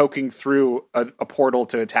him was poking through a portal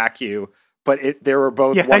to attack you, but they were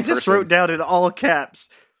both Yeah, one I just person. wrote down in all caps,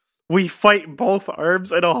 we fight both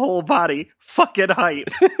arms and a whole body. Fucking hype.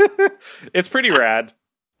 It's pretty rad.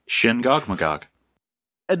 Shin Gog Magog.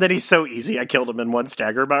 And then he's so easy, I killed him in one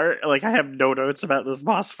stagger bar. Like, I have no notes about this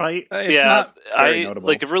boss fight. It's not very notable.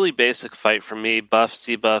 like a really basic fight for me. Buffs,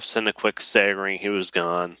 debuffs, and a quick staggering. He was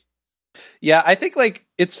gone. Yeah, I think, like,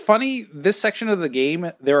 it's funny, this section of the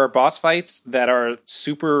game, there are boss fights that are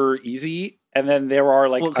super easy, and then there are,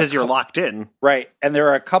 like... Well, because you're locked in. Right, and there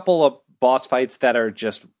are a couple of boss fights that are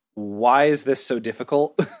just, why is this so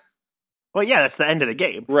difficult? Well, yeah, that's the end of the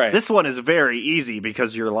game. Right. This one is very easy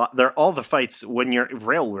because they're all the fights when you're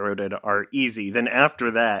railroaded are easy. Then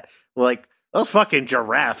after that, like, those fucking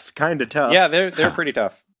giraffes, kind of tough. Yeah, they're pretty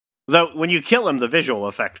tough. Though, when you kill them, the visual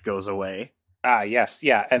effect goes away. Ah, yes,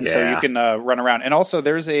 yeah, and so you can run around. And also,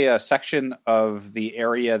 there's a section of the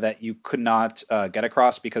area that you could not get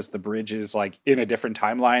across because the bridge is, like, in a different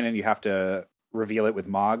timeline, and you have to reveal it with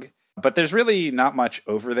Mog. But there's really not much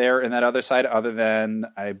over there in that other side other than,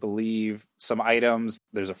 I believe, some items.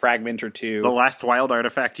 There's a fragment or two. The last wild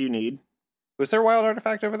artifact you need. Was there a wild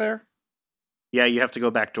artifact over there? Yeah, you have to go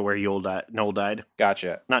back to where Noel died.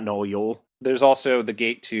 Gotcha. Not Noel, Yule. There's also the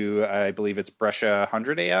gate to, I believe it's Brescia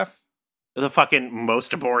 100 AF. The fucking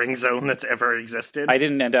most boring zone that's ever existed. I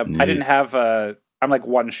didn't have, I'm like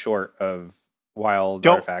one short of wild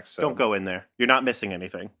artifacts. So. Don't go in there. You're not missing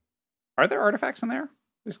anything. Are there artifacts in there?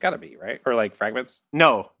 There's gotta be, right? Or like fragments?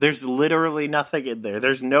 No, there's literally nothing in there.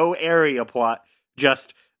 There's no area plot.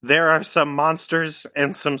 Just, there are some monsters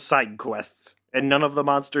and some side quests. And none of the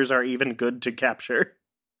monsters are even good to capture.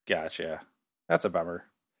 Gotcha. That's a bummer.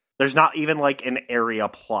 There's not even like an area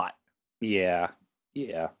plot. Yeah.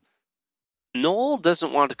 Noel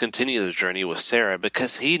doesn't want to continue the journey with Sarah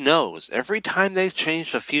because he knows every time they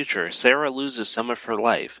change the future, Sarah loses some of her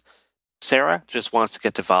life. Sarah just wants to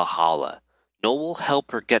get to Valhalla. Noel will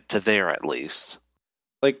help her get to there at least.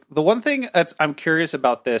 Like, the one thing I'm curious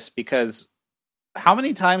about this, because how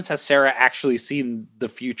many times has Sarah actually seen the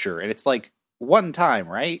future? And it's like one time,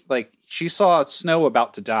 right? Like, she saw Snow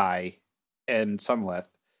about to die and Sunleth.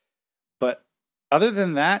 But other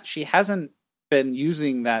than that, she hasn't been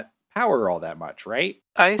using that power all that much, right?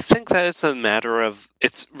 I think that it's a matter of,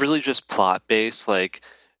 it's really just plot based, like,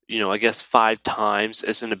 I guess 5 times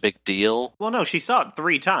isn't a big deal. Well, no, she saw it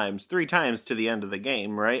 3 times to the end of the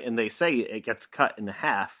game, right? And they say it gets cut in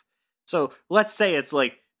half. So let's say it's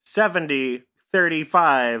like 70,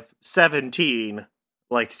 35, 17.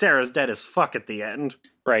 Like, Sarah's dead as fuck at the end.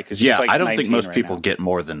 Right, because she's like I don't think most right people now. get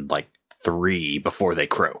more than like 3 before they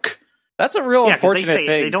croak. That's a real 'cause unfortunate thing.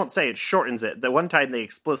 They don't say it shortens it. The one time they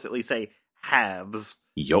explicitly say halves.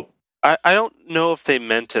 Yup. I don't know if they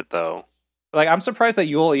meant it, though. Like, I'm surprised that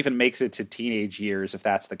Yule even makes it to teenage years, if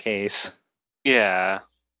that's the case. Yeah.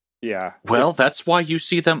 Yeah. Well, that's why you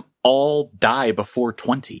see them all die before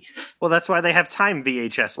 20. Well, that's why they have time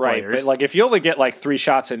VHS Right, players. but like, if you only get like 3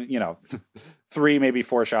 shots and, 3, maybe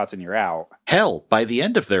 4 shots and you're out. Hell, by the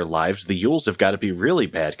end of their lives, the Yules have got to be really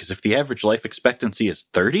bad, because if the average life expectancy is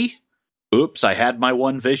 30, oops, I had my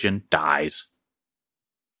one vision, dies.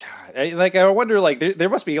 God, I wonder, like, there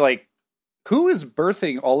must be, like, who is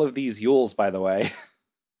birthing all of these Yules, by the way?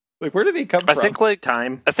 Like, where do they come I from? think, like,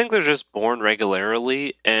 time. I think they're just born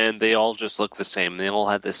regularly, and they all just look the same. They all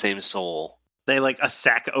have the same soul. They, like, a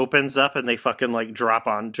sack opens up and they fucking, like, drop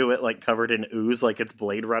onto it, like, covered in ooze, like it's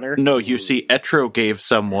Blade Runner. No, you see, Etro gave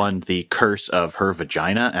someone the curse of her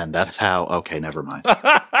vagina, and that's how... Okay, never mind.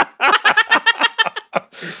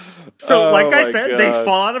 So, Oh like I my said, God. they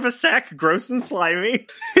fall out of a sack, gross and slimy.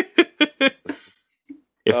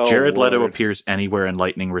 If Oh, Jared Leto Lord. appears anywhere in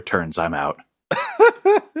Lightning Returns, I'm out.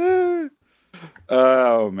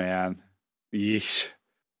 Oh, man. Yeesh.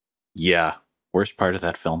 Yeah, worst part of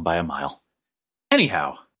that film by a mile.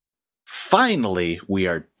 Anyhow, finally, we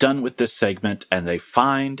are done with this segment, and they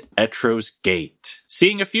find Etro's Gate,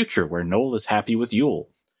 seeing a future where Noel is happy with Yule.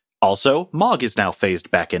 Also, Mog is now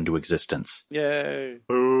phased back into existence. Yay.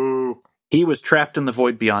 Ooh. He was trapped in the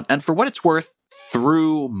Void Beyond, and for what it's worth,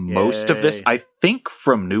 through most of this, Yay. I think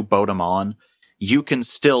from New Bodom on, you can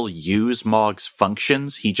still use Mog's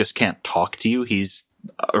functions. He just can't talk to you. He's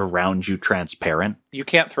around you transparent. You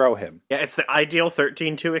can't throw him. Yeah, it's the ideal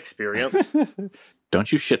 13-2 experience.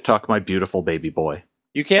 Don't you shit talk my beautiful baby boy.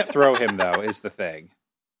 You can't throw him, though, is the thing.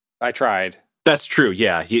 I tried. That's true,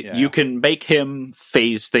 yeah. Yeah. You can make him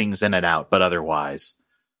phase things in and out, but otherwise.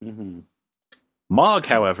 Mm-hmm. Mog,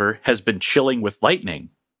 however, has been chilling with Lightning,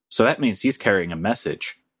 so that means he's carrying a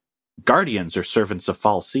message. Guardians are servants of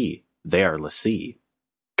Fal'Cie. They are l'Cie.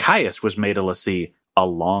 Caius was made a l'Cie a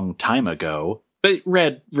long time ago, but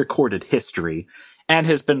read recorded history, and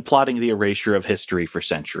has been plotting the erasure of history for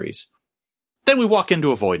centuries. Then we walk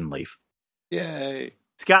into a void and leave. Yay.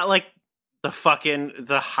 It's got like the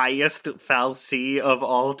highest Fal'Cie of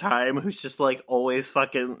all time, who's just like always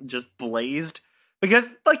fucking just blazed.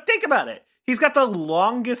 Because, like, think about it. He's got the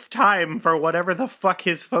longest time for whatever the fuck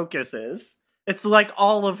his focus is. It's like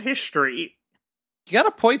all of history. You got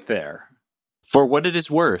a point there. For what it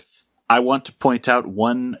is worth, I want to point out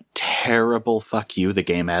one terrible fuck you the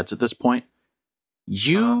game adds at this point.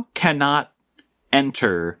 You cannot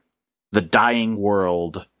enter the dying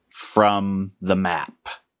world from the map.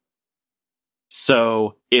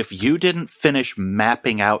 So, if you didn't finish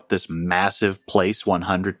mapping out this massive place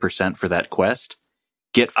 100% for that quest,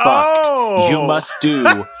 get fucked. Oh! You must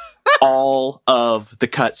do all of the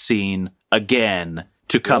cutscene again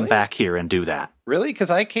to come Really? back here and do that. Really? Because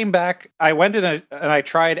I came back, I went in and I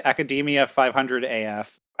tried Academia 500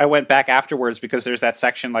 AF. I went back afterwards because there's that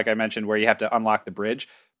section, like I mentioned, where you have to unlock the bridge.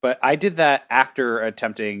 But I did that after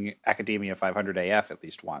attempting Academia 500 AF at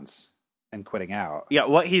least once and quitting out. Yeah,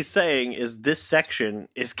 what he's saying is this section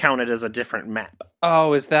is counted as a different map.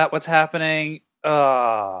 Oh, is that what's happening?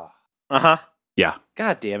 Uh-huh. Yeah.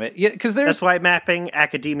 God damn it. Yeah, because there's... That's why mapping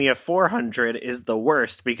Academia 400 is the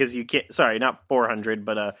worst, because you can't... Sorry, not 400,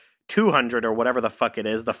 but 200 or whatever the fuck it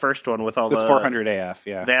is. The first one with all That's the... 400 AF,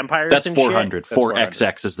 yeah. Vampires That's and 400. shit.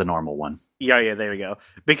 4XX is the normal one. Yeah, there we go.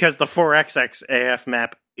 Because the 4XX AF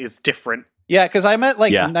map is different. Yeah, because I'm at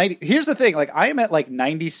like Yeah. 90... Here's the thing, like I am at like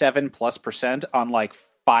 97+% on like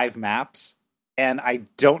 5 maps, and I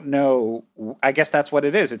don't know... I guess that's what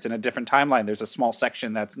it is. It's in a different timeline. There's a small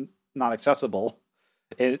section that's not accessible.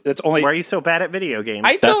 It's only... Why are you so bad at video games?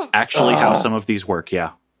 I That's don't- actually how Ugh. some of these work,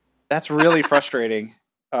 yeah. That's really frustrating.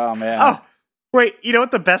 Oh, man. Oh, wait, you know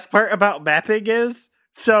what the best part about mapping is?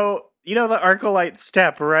 So, you know the Arcolite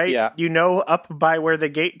step, right? Yeah. You know up by where the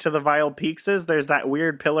gate to the Vile Peaks is, there's that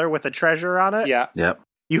weird pillar with a treasure on it? Yeah. Yep.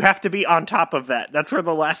 You have to be on top of that. That's where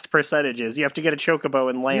the last percentage is. You have to get a chocobo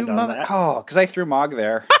and land on that. Oh, because I threw Mog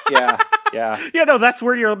there. Yeah, yeah. Yeah, no, that's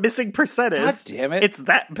where your missing percent God is. damn it. It's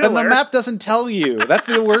that And pillar. the map doesn't tell you. That's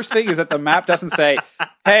the worst thing, is that the map doesn't say,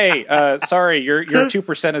 hey, sorry, your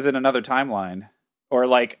 2% is in another timeline. Or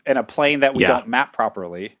like in a plane that we Yeah. don't map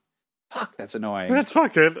properly. Fuck, that's annoying. That's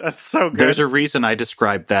fucking, that's so good. There's a reason I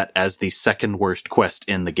described that as the second worst quest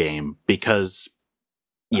in the game, because,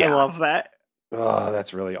 I yeah. love that. Oh,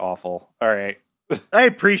 that's really awful. All right. I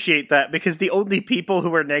appreciate that, because the only people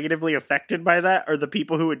who are negatively affected by that are the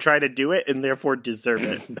people who would try to do it and therefore deserve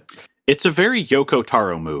it. It's a very Yoko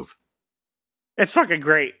Taro move. It's fucking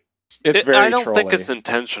great. It's very I don't trolly. think it's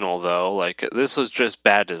intentional, though. Like, this was just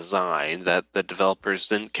bad design that the developers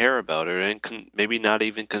didn't care about or and maybe not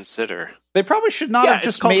even consider. They probably should not Yeah, have it's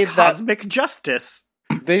just called made that. Cosmic Justice.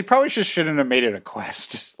 They probably just shouldn't have made it a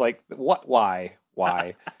quest. Like, what? Why?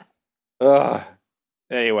 Ugh.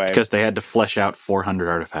 Anyway. Because they had to flesh out 400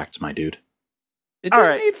 artifacts, my dude. It All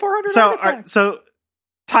didn't right. need 400 So, artifacts. so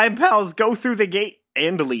Time Pals go through the gate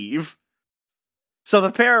and leave. So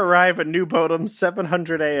the pair arrive at New Bodom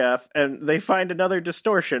 700 AF, and they find another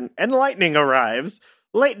distortion, and Lightning arrives.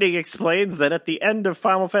 Lightning explains that at the end of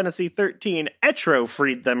Final Fantasy XIII, Etro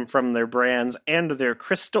freed them from their brands and their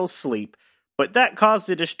crystal sleep, but that caused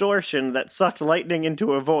a distortion that sucked Lightning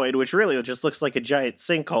into a void, which really just looks like a giant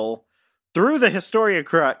sinkhole, through the Historia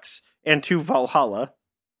Crux and to Valhalla.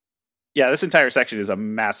 Yeah, this entire section is a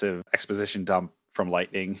massive exposition dump from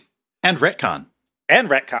Lightning. And retcon. And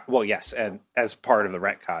retcon. Well, yes, and as part of the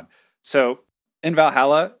retcon. So in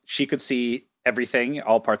Valhalla, she could see everything,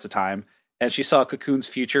 all parts of time, and she saw Cocoon's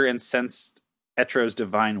future and sensed Etro's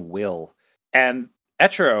divine will. And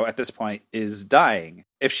Etro, at this point, is dying.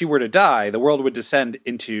 If she were to die, the world would descend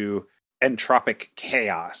into entropic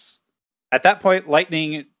chaos. At that point,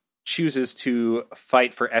 Lightning chooses to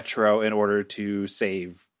fight for Etro in order to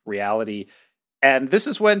save reality. And this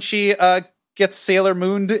is when she gets Sailor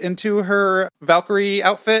Mooned into her Valkyrie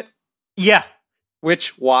outfit. Yeah.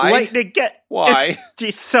 Which, why? Lightning Why?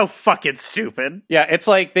 It's so fucking stupid. Yeah, it's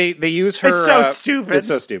like they use her... It's so stupid. It's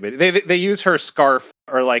so stupid. They use her scarf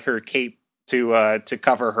or like her cape to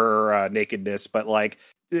cover her nakedness, but like,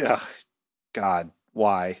 ugh, God,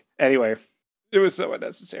 why? Anyway, it was so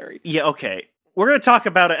unnecessary. Yeah, okay. we're going to talk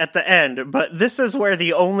about it at the end, but this is where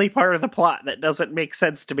the only part of the plot that doesn't make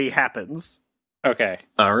sense to me happens. Okay.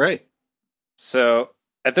 All right. So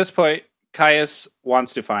at this point, Caius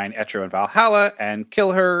wants to find Etro in Valhalla and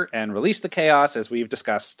kill her and release the chaos, as we've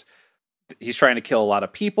discussed. He's trying to kill a lot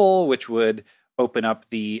of people, which would open up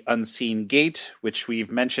the unseen gate, which we've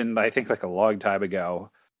mentioned, I think, like a long time ago.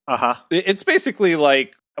 Uh-huh. It's basically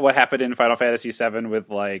like what happened in Final Fantasy VII with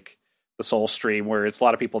like the Soul Stream, where it's a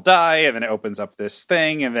lot of people die, and then it opens up this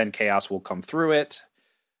thing, and then chaos will come through it.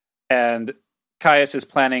 And Caius is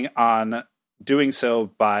planning on doing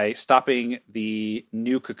so by stopping the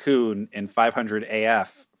new cocoon in 500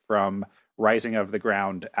 AF from rising out of the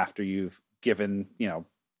ground after you've given,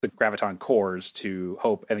 the Graviton cores to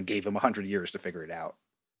Hope and gave them 100 years to figure it out.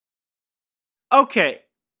 Okay.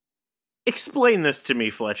 Explain this to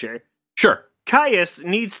me, Fletcher. Sure. Caius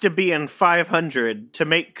needs to be in 500 to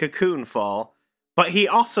make Cocoon fall, but he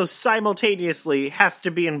also simultaneously has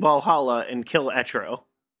to be in Valhalla and kill Etro.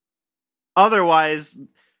 Otherwise,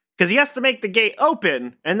 because he has to make the gate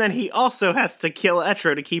open, and then he also has to kill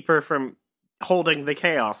Etro to keep her from holding the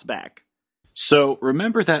chaos back. So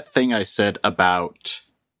remember that thing I said about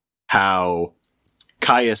how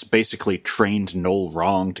Caius basically trained Noel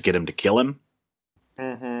wrong to get him to kill him?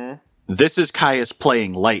 Mm-hmm. This is Caius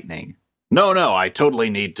playing Lightning. No, I totally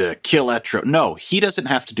need to kill Etro. No, he doesn't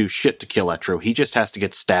have to do shit to kill Etro. He just has to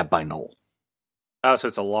get stabbed by Noel. Oh, so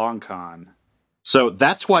it's a long con. So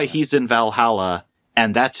that's why he's in Valhalla,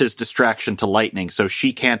 and that's his distraction to Lightning, so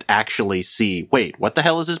she can't actually see, wait, what the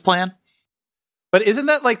hell is his plan? But isn't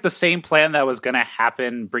that like the same plan that was going to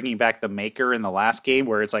happen bringing back the Maker in the last game,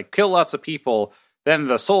 where it's like, kill lots of people, then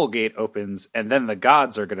the Soul Gate opens, and then the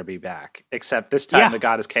gods are going to be back. Except this time the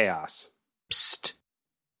god is Chaos. Psst.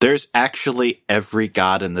 There's actually every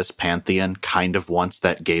god in this pantheon kind of wants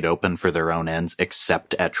that gate open for their own ends,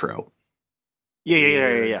 except Etro.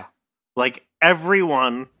 Yeah. Like,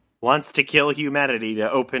 everyone wants to kill humanity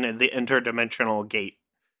to open the interdimensional gate.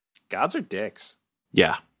 Gods are dicks.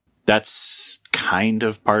 Yeah. That's kind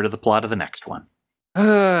of part of the plot of the next one.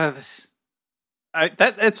 It's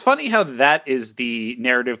funny how that is the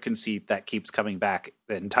narrative conceit that keeps coming back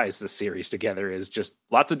and ties the series together, is just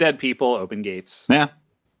lots of dead people, open gates. Yeah.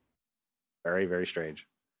 Very, very strange.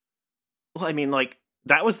 Well, I mean, like,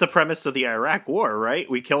 that was the premise of the Iraq War, right?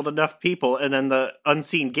 We killed enough people, and then the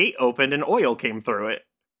unseen gate opened and oil came through it.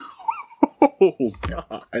 Oh,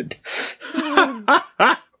 God.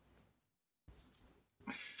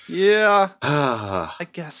 Yeah. I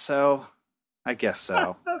guess so. You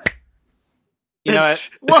know what?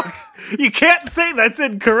 Look, you can't say that's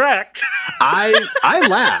incorrect. I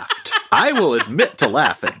laughed. I will admit to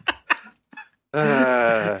laughing.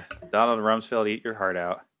 Donald Rumsfeld, eat your heart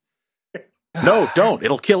out. No, don't.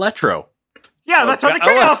 It'll kill Etro. Yeah, that's how the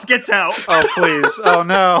chaos gets out. Oh, please. Oh,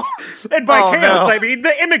 no. And by chaos, I mean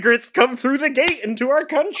the immigrants come through the gate into our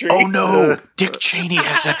country. Oh, no. Dick Cheney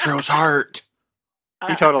has Etro's heart.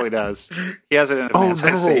 He totally does. He has it in a man's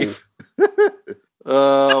safe.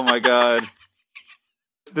 Oh, my God.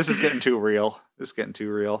 This is getting too real.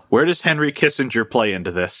 Where does Henry Kissinger play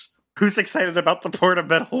into this? Who's excited about the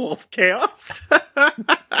portable of chaos?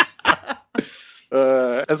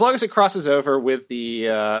 As long as it crosses over with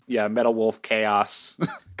the Metal Wolf Chaos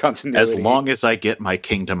continuity. As long as I get my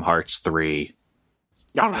Kingdom Hearts 3.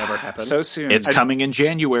 That'll never happen. So soon. It's coming in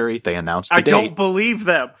January. They announced the date. I don't believe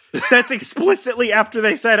them. That's explicitly after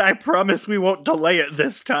they said, I promise we won't delay it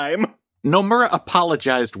this time. Nomura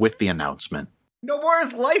apologized with the announcement.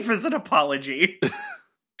 Nomura's life is an apology.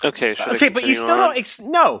 Okay, but you still don't...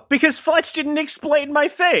 No, because Fletch didn't explain my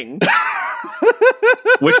thing.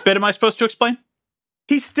 Which bit am I supposed to explain?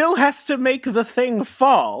 He still has to make the thing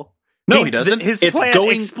fall. No, he doesn't. His plan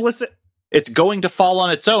explicit... It's going to fall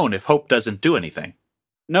on its own if Hope doesn't do anything.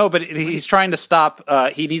 No, but he's trying to stop...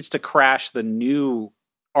 he needs to crash the new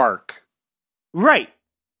arc. Right.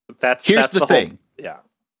 Here's the thing. Yeah.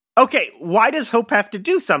 Okay, why does Hope have to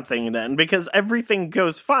do something then? Because everything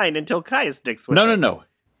goes fine until Caius dicks with it. No.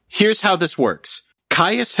 Here's how this works.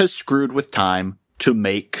 Caius has screwed with time to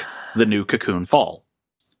make the new cocoon fall.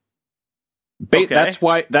 Okay.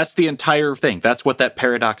 That's the entire thing. That's what that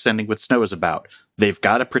paradox ending with Snow is about. They've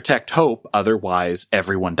got to protect Hope, otherwise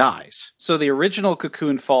everyone dies. So the original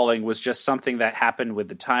cocoon falling was just something that happened with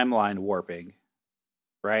the timeline warping,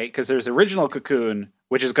 right? Because there's the original cocoon,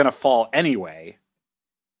 which is going to fall anyway.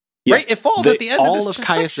 Yeah. Right? It falls at the end of this All of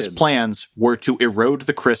Caius's plans were to erode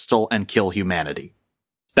the crystal and kill humanity.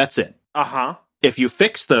 That's it. Uh-huh. If you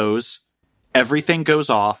fix those, everything goes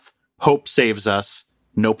off, Hope saves us,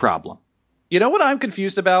 no problem. You know what I'm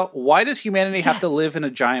confused about? Why does humanity have to live in a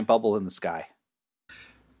giant bubble in the sky?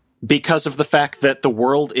 Because of the fact that the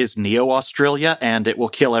world is Neo-Australia and it will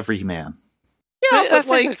kill every man. I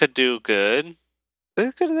think they could do good.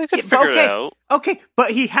 They could figure it out. Okay,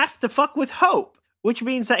 but he has to fuck with Hope, which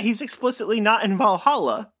means that he's explicitly not in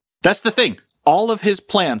Valhalla. That's the thing. All of his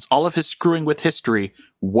plans, all of his screwing with history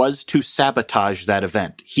was to sabotage that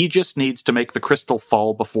event. He just needs to make the crystal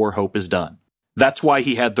fall before Hope is done. That's why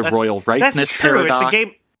he had the royal ripeness that's true. paradox. It's a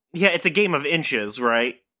game. Yeah, it's a game of inches,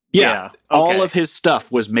 right? Yeah. Okay. All of his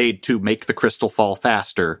stuff was made to make the crystal fall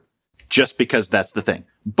faster, just because that's the thing.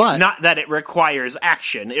 But not that it requires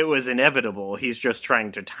action. It was inevitable. He's just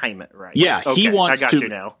trying to time it right. Yeah, okay, he wants I got to. You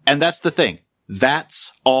now. And that's the thing.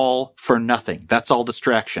 That's all for nothing. That's all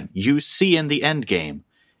distraction. You see in the end game,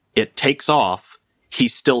 it takes off. He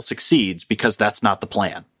still succeeds because that's not the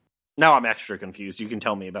plan. Now I'm extra confused. You can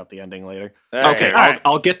tell me about the ending later. Okay,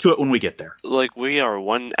 I'll get to it when we get there. Like, we are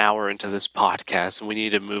 1 hour into this podcast, and we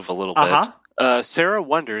need to move a little bit. Sarah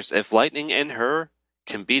wonders if Lightning and her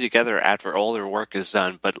can be together after all their work is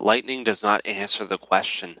done, but Lightning does not answer the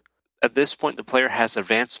question. At this point, the player has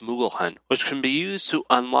Advanced Moogle Hunt, which can be used to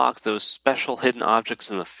unlock those special hidden objects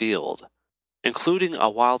in the field, including a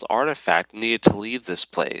wild artifact needed to leave this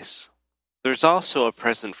place. There's also a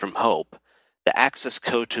present from Hope, the access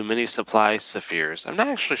code to many supply spheres. I'm not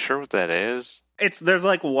actually sure what that is. There's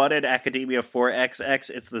like one in Academia 4XX.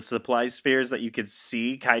 It's the supply spheres that you can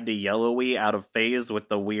see kind of yellowy out of phase with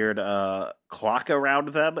the weird clock around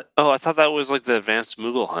them. Oh, I thought that was like the Advanced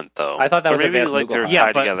Moogle Hunt, though. I thought that or was maybe Advanced like Moogle they're Hunt.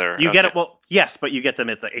 tied but together. You Okay. get it. Well, yes, but you get them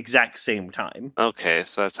at the exact same time. Okay,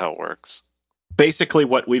 so that's how it works. Basically,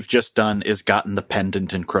 what we've just done is gotten the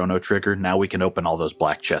pendant and Chrono Trigger. Now we can open all those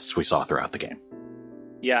black chests we saw throughout the game.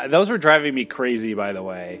 Yeah, those were driving me crazy, by the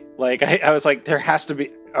way. Like, I was like, there has to be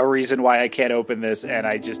a reason why I can't open this, and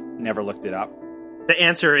I just never looked it up. The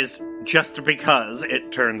answer is just because,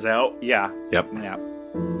 it turns out. Yeah. Yep. Yeah.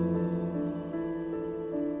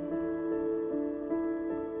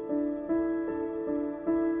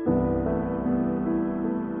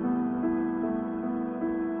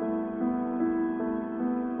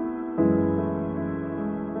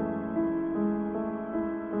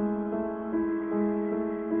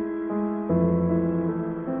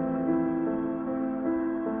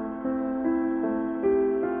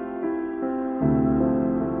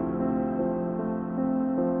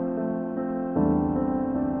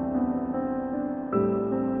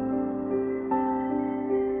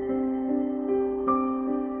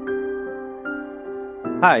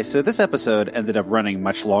 Hi, so this episode ended up running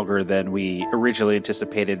much longer than we originally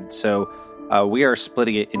anticipated, so we are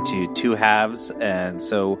splitting it into 2 halves, and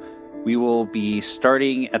so we will be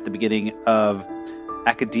starting at the beginning of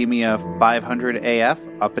Academia 500 AF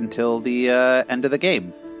up until the end of the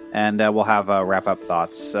game, and we'll have wrap-up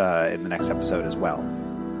thoughts in the next episode as well.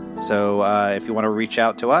 So if you want to reach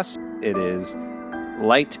out to us, it is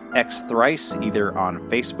LightXThrice, either on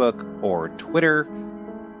Facebook or Twitter.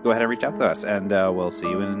 Go ahead and reach out to us, and we'll see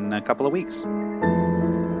you in a couple of weeks.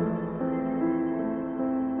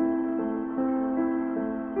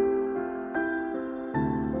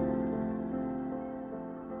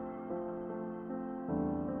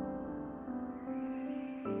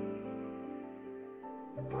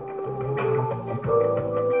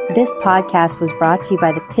 This podcast was brought to you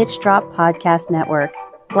by the Pitch Drop Podcast Network.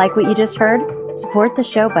 Like what you just heard? Support the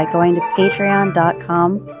show by going to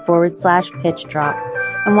patreon.com/pitchdrop.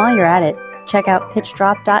 And while you're at it, check out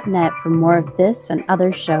pitchdrop.net for more of this and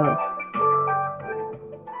other shows.